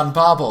Klingon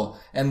Bobble,"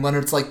 and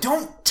Leonard's like,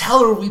 "Don't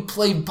tell her we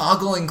play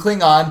Boggle and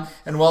Klingon,"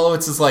 and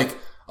Wolowitz is like,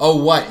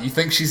 "Oh, what? You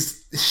think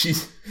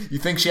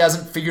she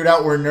hasn't figured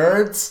out we're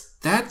nerds?"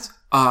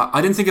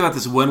 I didn't think about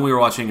this when we were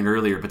watching it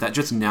earlier, but that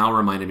just now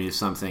reminded me of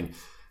something,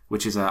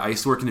 which is I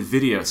used to work in a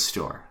video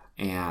store,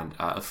 and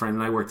a friend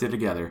and I worked there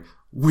together.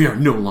 We are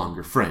no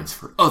longer friends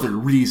for other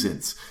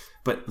reasons,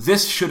 but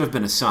this should have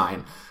been a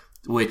sign,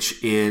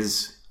 which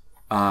is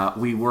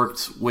we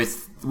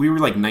were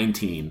like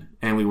 19,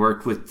 and we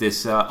worked with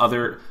this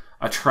other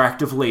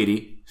attractive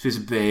lady. She was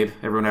a babe.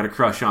 Everyone had a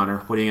crush on her.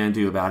 What are you going to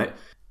do about it?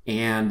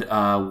 And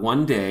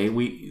one day,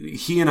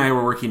 he and I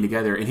were working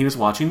together, and he was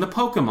watching the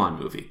Pokemon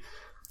movie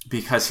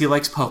because he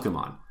likes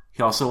Pokemon.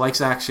 He also likes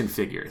action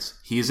figures.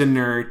 He's a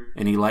nerd,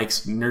 and he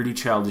likes nerdy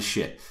childish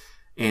shit.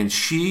 And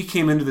she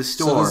came into the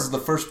store. So this is the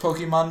first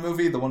Pokemon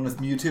movie, the one with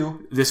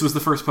Mewtwo? This was the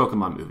first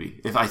Pokemon movie,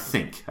 if I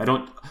think. I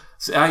don't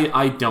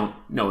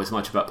know as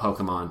much about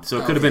Pokemon, so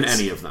it could have been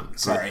any of them.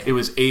 Sorry. It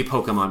was a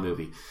Pokemon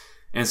movie.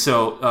 And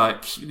so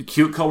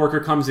cute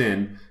coworker comes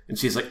in, and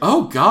she's like,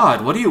 "Oh,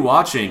 God, what are you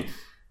watching?"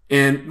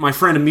 And my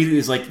friend immediately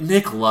is like,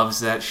 "Nick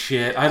loves that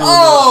shit. I don't know."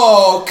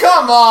 Oh,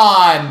 come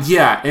on!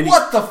 Yeah. And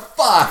what the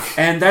fuck?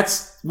 And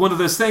that's one of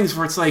those things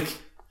where it's like,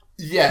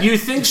 yeah, you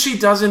think she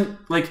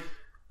doesn't, like,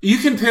 you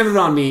can pin it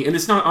on me, and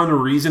it's not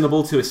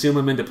unreasonable to assume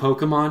I'm into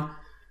Pokemon,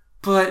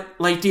 but,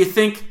 like, do you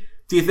think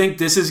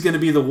this is going to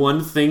be the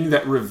one thing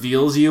that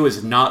reveals you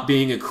as not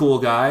being a cool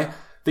guy?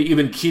 That you've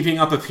been keeping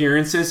up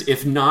appearances,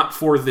 if not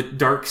for the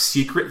dark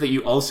secret that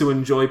you also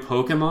enjoy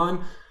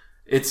Pokemon?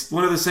 It's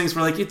one of those things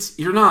where, like,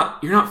 you're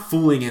not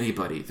fooling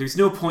anybody. There's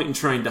no point in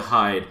trying to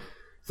hide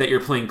that you're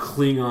playing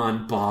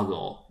Klingon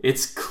Boggle.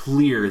 It's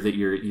clear that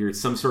you're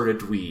some sort of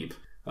dweeb.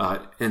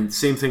 And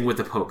same thing with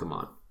the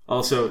Pokemon.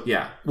 Also,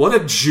 yeah, what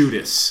a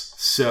Judas.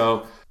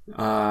 So,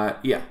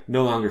 yeah,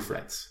 no longer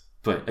friends.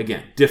 But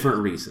again, different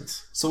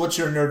reasons. So what's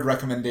your nerd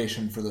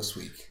recommendation for this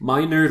week?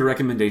 My nerd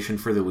recommendation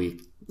for the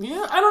week?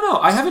 Yeah, I don't know.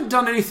 I haven't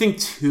done anything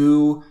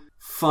too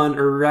fun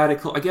or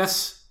radical. I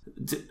guess,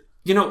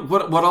 you know,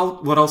 what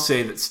I'll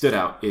say that stood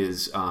out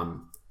is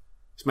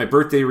it's my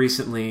birthday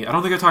recently. I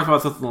don't think I talked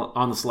about this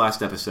on this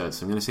last episode,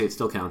 so I'm going to say it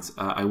still counts.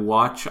 I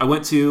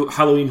went to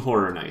Halloween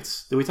Horror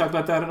Nights. Did we talk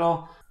about that at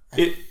all?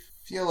 I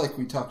feel like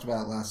we talked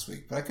about it last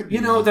week, but I could be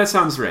wrong. That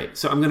sounds right.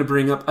 So I'm going to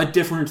bring up a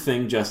different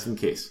thing just in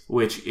case,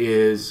 which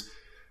is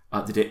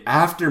the day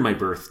after my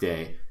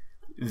birthday,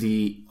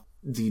 the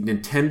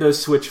Nintendo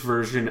Switch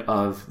version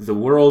of The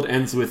World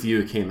Ends With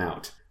You came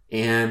out.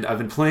 And I've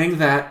been playing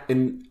that,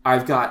 and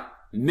I've got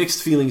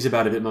mixed feelings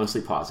about it, but mostly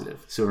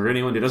positive. So for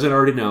anyone who doesn't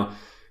already know,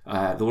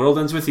 The World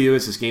Ends With You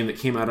is this game that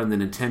came out on the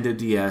Nintendo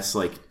DS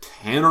like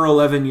 10 or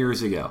 11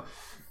 years ago.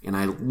 And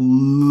I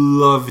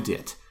loved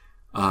it.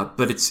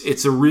 But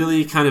it's a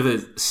really kind of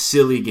a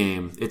silly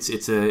game. It's a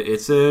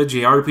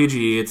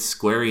JRPG. It's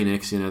Square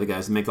Enix, the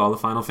guys that make all the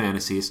Final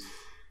Fantasies.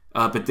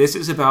 But this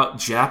is about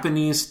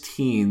Japanese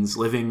teens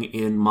living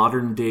in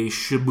modern day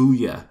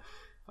Shibuya,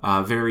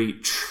 very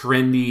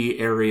trendy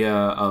area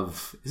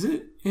of. Is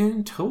it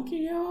in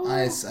Tokyo?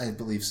 I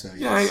believe so.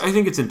 Yes. Yeah, I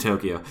think it's in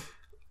Tokyo,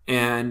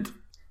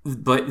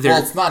 but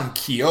it's not in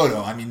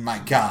Kyoto. I mean, my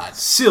God,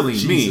 silly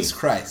me, Jesus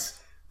Christ!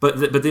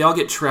 But they all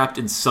get trapped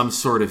in some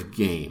sort of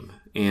game.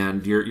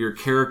 And your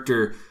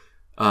character,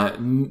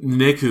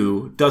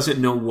 Niku,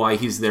 doesn't know why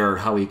he's there or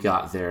how he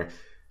got there.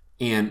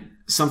 And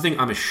something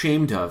I'm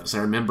ashamed of is I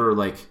remember,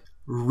 like,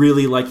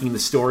 really liking the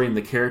story and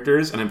the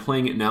characters, and I'm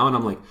playing it now, and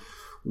I'm like,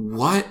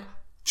 what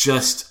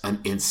just an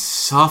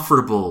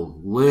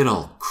insufferable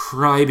little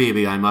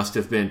crybaby I must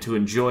have been to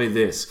enjoy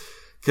this.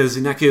 Because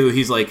Niku,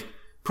 he's, like,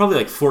 probably,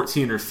 like,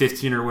 14 or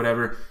 15 or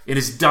whatever, and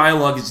his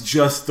dialogue is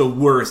just the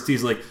worst.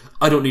 He's like,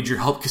 I don't need your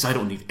help because I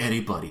don't need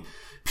anybody.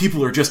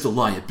 People are just a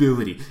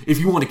liability. If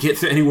you want to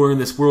get anywhere in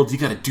this world, you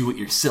got to do it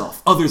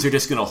yourself. Others are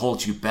just going to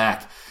hold you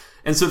back.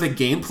 And so the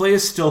gameplay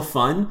is still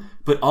fun,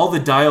 but all the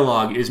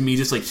dialogue is me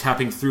just like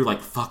tapping through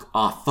like fuck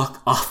off,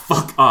 fuck off,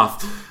 fuck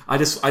off. I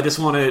just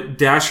want to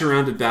dash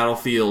around a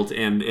battlefield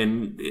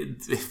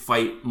and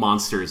fight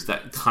monsters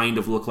that kind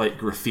of look like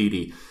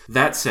graffiti.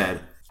 That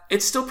said,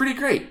 it's still pretty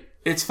great.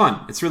 It's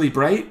fun. It's really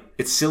bright.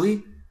 It's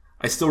silly.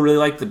 I still really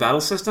like the battle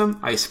system.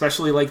 I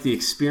especially like the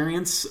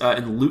experience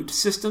and loot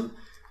system.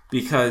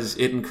 Because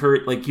it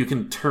you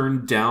can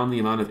turn down the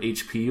amount of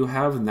HP you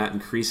have, and that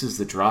increases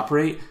the drop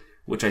rate,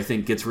 which I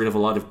think gets rid of a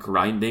lot of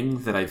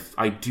grinding that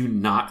I do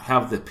not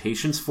have the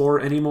patience for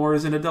anymore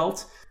as an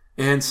adult.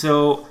 And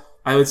so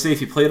I would say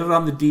if you played it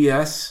on the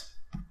DS,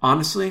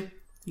 honestly,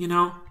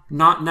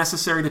 not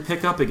necessary to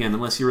pick up again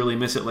unless you really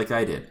miss it like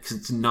I did, because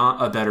it's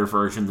not a better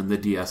version than the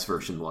DS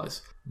version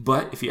was.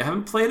 But if you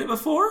haven't played it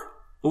before,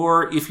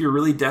 or if you're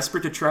really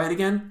desperate to try it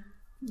again,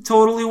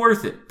 totally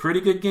worth it.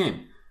 Pretty good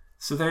game.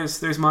 So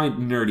there's my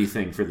nerdy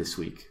thing for this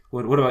week.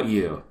 What about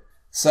you?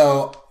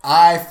 So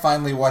I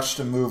finally watched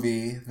a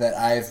movie that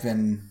I've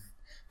been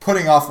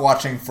putting off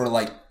watching for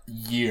like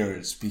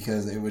years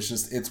because it was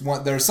just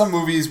there's some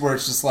movies where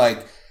it's just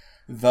like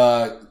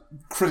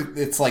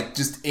it's like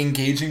just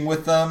engaging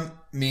with them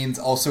means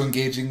also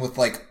engaging with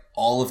like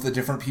all of the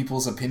different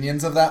people's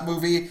opinions of that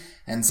movie,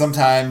 and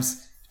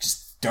sometimes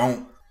just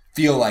don't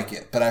feel like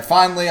it. But I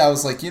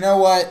was like, you know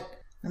what?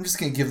 I'm just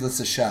gonna give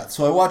this a shot.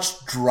 So I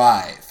watched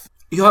Drive.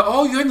 You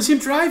haven't seen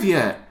Drive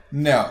yet?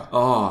 No.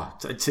 Oh,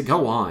 to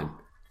go on.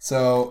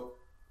 So,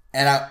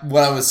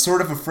 what I was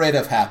sort of afraid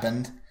of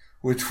happened,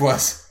 which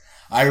was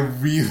I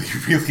really,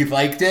 really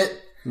liked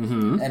it.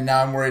 Mm-hmm. And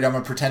now I'm worried I'm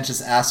a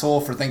pretentious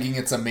asshole for thinking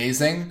it's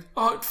amazing.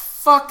 Oh,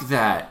 fuck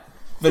that.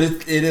 But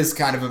it is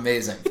kind of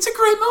amazing. It's a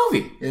great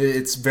movie.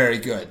 It's very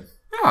good.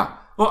 Yeah.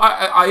 Well,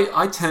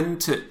 I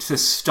tend to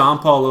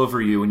stomp all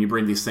over you when you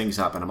bring these things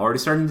up, and I'm already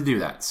starting to do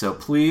that. So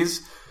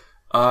please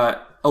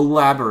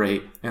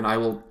elaborate, and I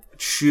will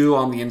chew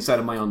on the inside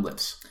of my own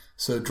lips.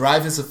 So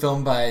Drive is a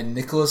film by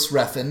Nicholas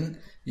Refn.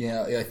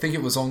 I think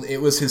it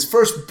was his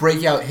first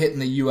breakout hit in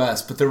the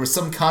U.S., but there was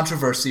some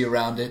controversy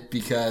around it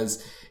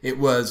because it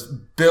was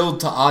billed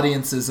to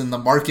audiences in the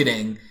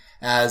marketing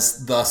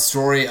as the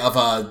story of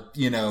a,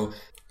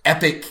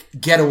 epic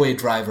getaway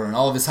driver and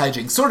all of his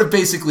hijinks. Sort of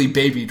basically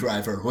Baby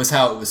Driver was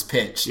how it was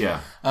pitched.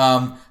 Yeah.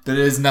 But it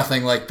is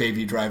nothing like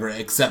Baby Driver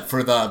except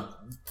for the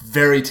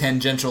very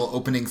tangential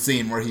opening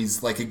scene where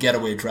he's like a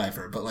getaway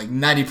driver. But like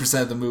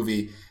 99% of the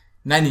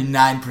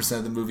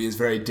movie is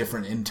very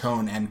different in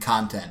tone and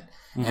content.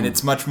 Mm-hmm. And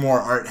it's much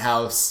more art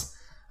house,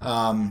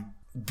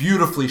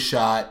 beautifully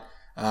shot,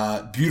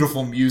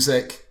 beautiful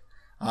music,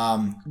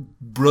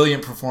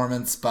 brilliant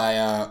performance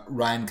by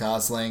Ryan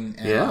Gosling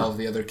and all of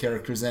the other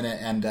characters in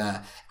it. And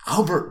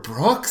Albert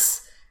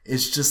Brooks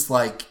is just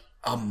like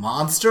a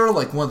monster,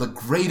 like one of the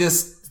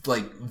greatest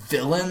like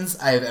villains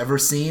I have ever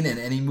seen in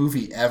any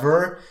movie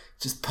ever.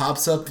 Just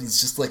pops up.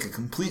 He's just like a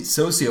complete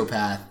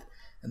sociopath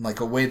in like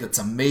a way that's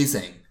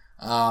amazing.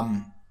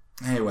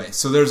 Anyway,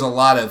 so there's a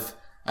lot of...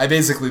 I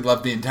basically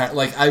loved the entire...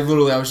 I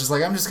was just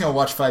like, I'm just going to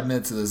watch 5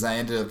 minutes of this. I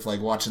ended up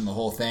watching the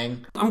whole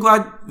thing. I'm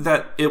glad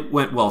that it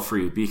went well for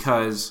you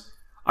because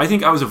I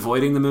think I was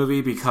avoiding the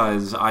movie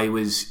because I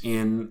was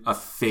in a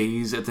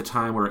phase at the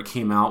time where it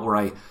came out where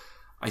I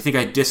think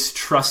I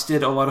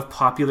distrusted a lot of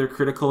popular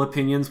critical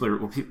opinions,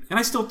 and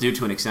I still do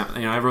to an extent.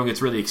 Everyone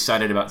gets really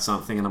excited about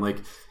something, and I'm like,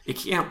 it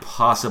can't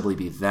possibly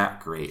be that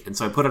great. And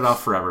so I put it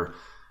off forever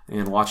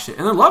and watched it,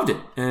 and I loved it.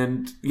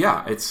 And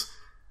yeah, it's...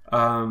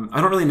 I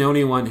don't really know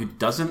anyone who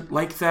doesn't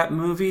like that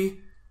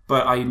movie,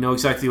 but I know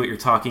exactly what you're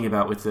talking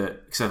about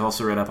because I've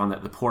also read up on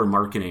that, the poor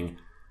marketing,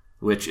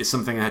 which is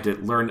something I had to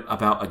learn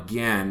about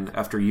again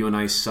after you and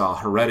I saw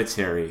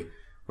Hereditary,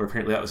 where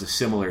apparently that was a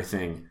similar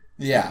thing.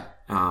 Yeah.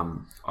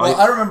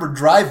 I remember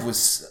Drive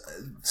was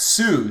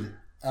sued.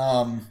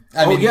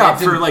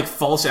 For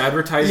false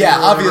advertising. Yeah,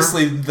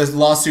 obviously the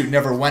lawsuit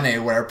never went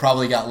anywhere.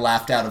 Probably got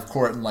laughed out of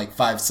court in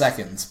 5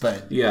 seconds.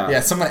 But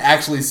yeah, someone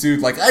actually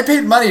sued. I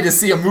paid money to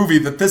see a movie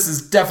that this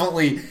is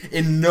definitely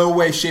in no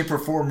way, shape, or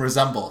form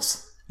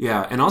resembles.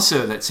 Yeah, and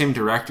also that same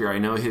director, I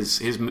know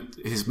his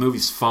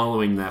movies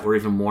following that were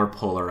even more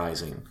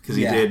polarizing because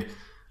he did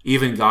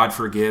Even God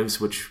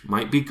Forgives, which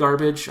might be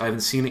garbage. I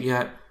haven't seen it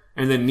yet,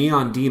 and then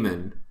Neon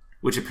Demon,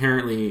 which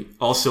apparently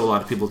also a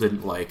lot of people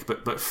didn't like,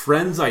 but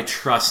friends I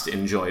trust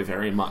enjoy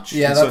very much.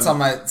 Yeah, that's on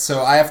my...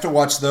 So I have to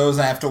watch those,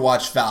 and I have to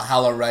watch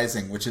Valhalla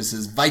Rising, which is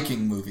his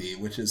Viking movie,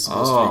 which is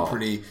supposed to be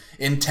pretty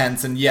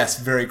intense and, yes,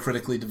 very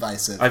critically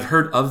divisive. I've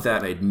heard of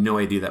that. I had no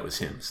idea that was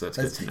him, so that's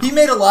good to know. He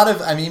made a lot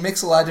of... he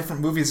makes a lot of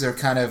different movies that are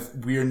kind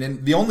of weird.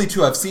 And the only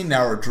two I've seen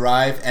now are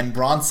Drive and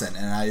Bronson,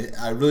 and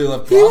I really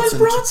love Bronson. He was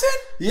Bronson?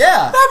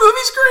 Yeah. That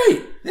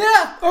movie's great!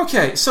 Yeah.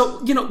 Okay, so,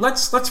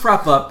 let's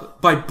wrap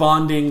up by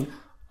bonding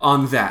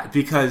on that,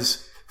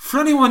 because for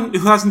anyone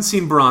who hasn't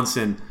seen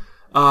Bronson,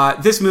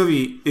 this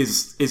movie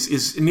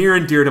is near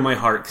and dear to my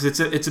heart because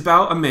it's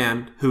about a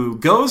man who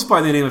goes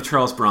by the name of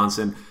Charles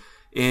Bronson,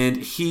 and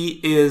he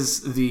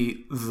is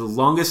the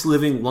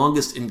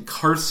longest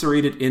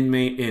incarcerated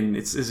inmate in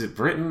is it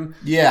Britain?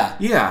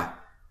 Yeah,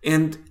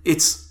 and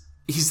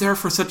he's there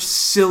for such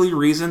silly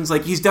reasons.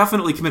 He's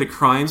definitely committed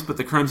crimes, but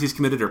the crimes he's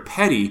committed are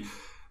petty.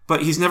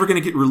 But he's never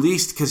going to get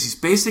released because he's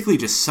basically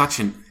just such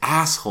an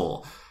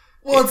asshole.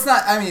 Well, it's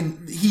not,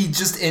 he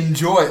just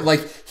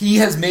he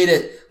has made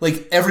it,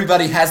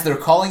 everybody has their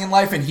calling in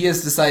life, and he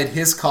has decided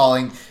his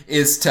calling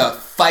is to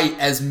fight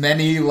as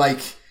many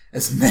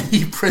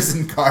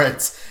prison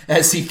guards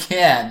as he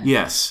can.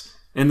 Yes.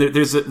 And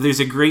there's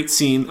a great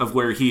scene of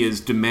where he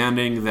is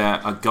demanding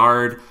that a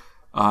guard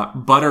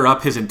butter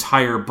up his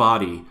entire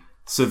body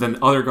so then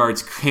other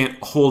guards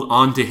can't hold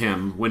on to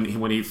him when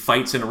he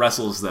fights and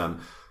wrestles them.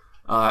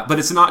 But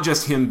it's not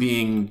just him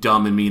being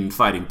dumb and mean and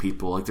fighting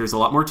people. There's a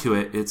lot more to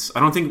it. I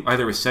don't think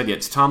either was said yet.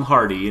 It's Tom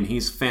Hardy, and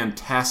he's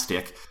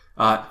fantastic.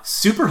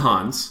 Super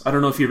Hans, I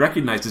don't know if you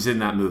recognized, is in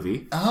that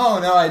movie. Oh,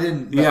 no, I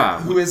didn't.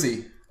 Yeah. Who is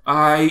he?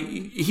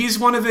 He's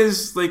one of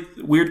his like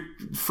weird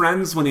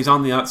friends when he's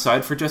on the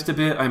outside for just a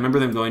bit. I remember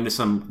them going to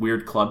some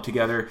weird club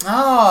together.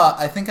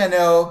 I think I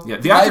know. Yeah,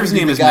 the actor's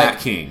name is Matt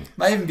King.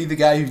 Might even be the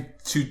guy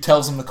who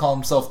tells him to call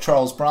himself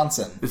Charles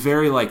Bronson.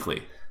 Very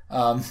likely.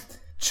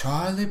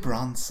 Charlie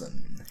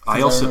Bronson. I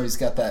know he's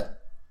got that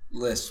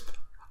lisp.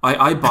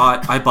 I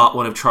bought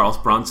one of Charles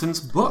Bronson's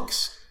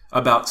books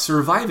about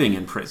surviving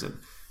in prison.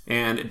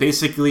 And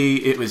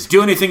basically, it was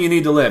do anything you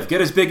need to live.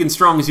 Get as big and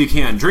strong as you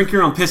can. Drink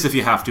your own piss if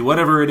you have to.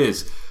 Whatever it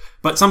is.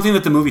 But something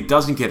that the movie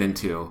doesn't get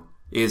into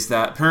is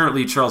that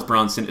apparently Charles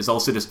Bronson is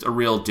also just a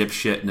real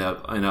dipshit and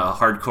a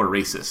hardcore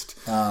racist.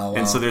 Oh, wow.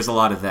 And so there's a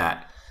lot of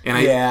that. And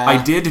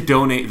I did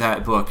donate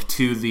that book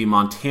to the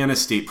Montana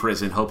State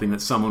Prison, hoping that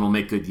someone will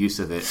make good use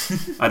of it.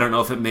 I don't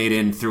know if it made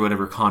in through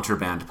whatever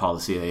contraband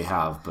policy they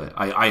have, but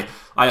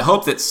I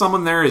hope that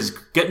someone there is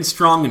getting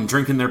strong and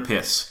drinking their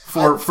piss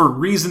for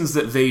reasons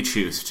that they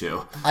choose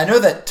to. I know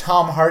that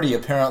Tom Hardy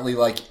apparently,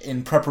 like,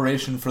 in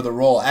preparation for the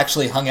role,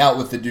 actually hung out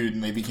with the dude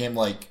and they became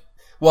like...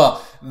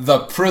 Well, the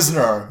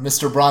prisoner,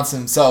 Mr. Bronson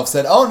himself,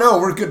 said, "Oh no,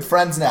 we're good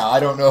friends now."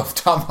 I don't know if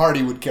Tom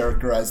Hardy would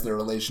characterize their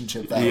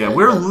relationship that way. Yeah,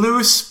 we're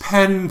loose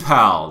pen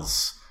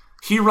pals.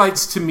 He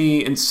writes to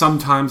me, and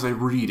sometimes I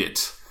read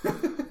it.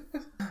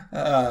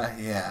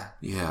 Yeah.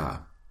 Yeah.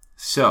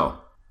 So,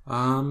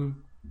 I don't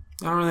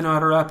really know how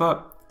to wrap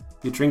up.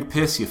 You drink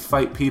piss, you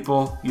fight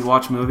people, you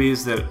watch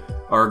movies that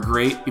are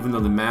great, even though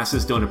the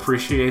masses don't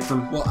appreciate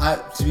them. Well,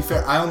 to be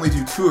fair, I only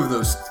do 2 of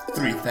those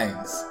 3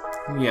 things.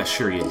 Yeah,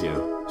 sure you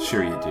do.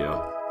 Sure you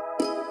do.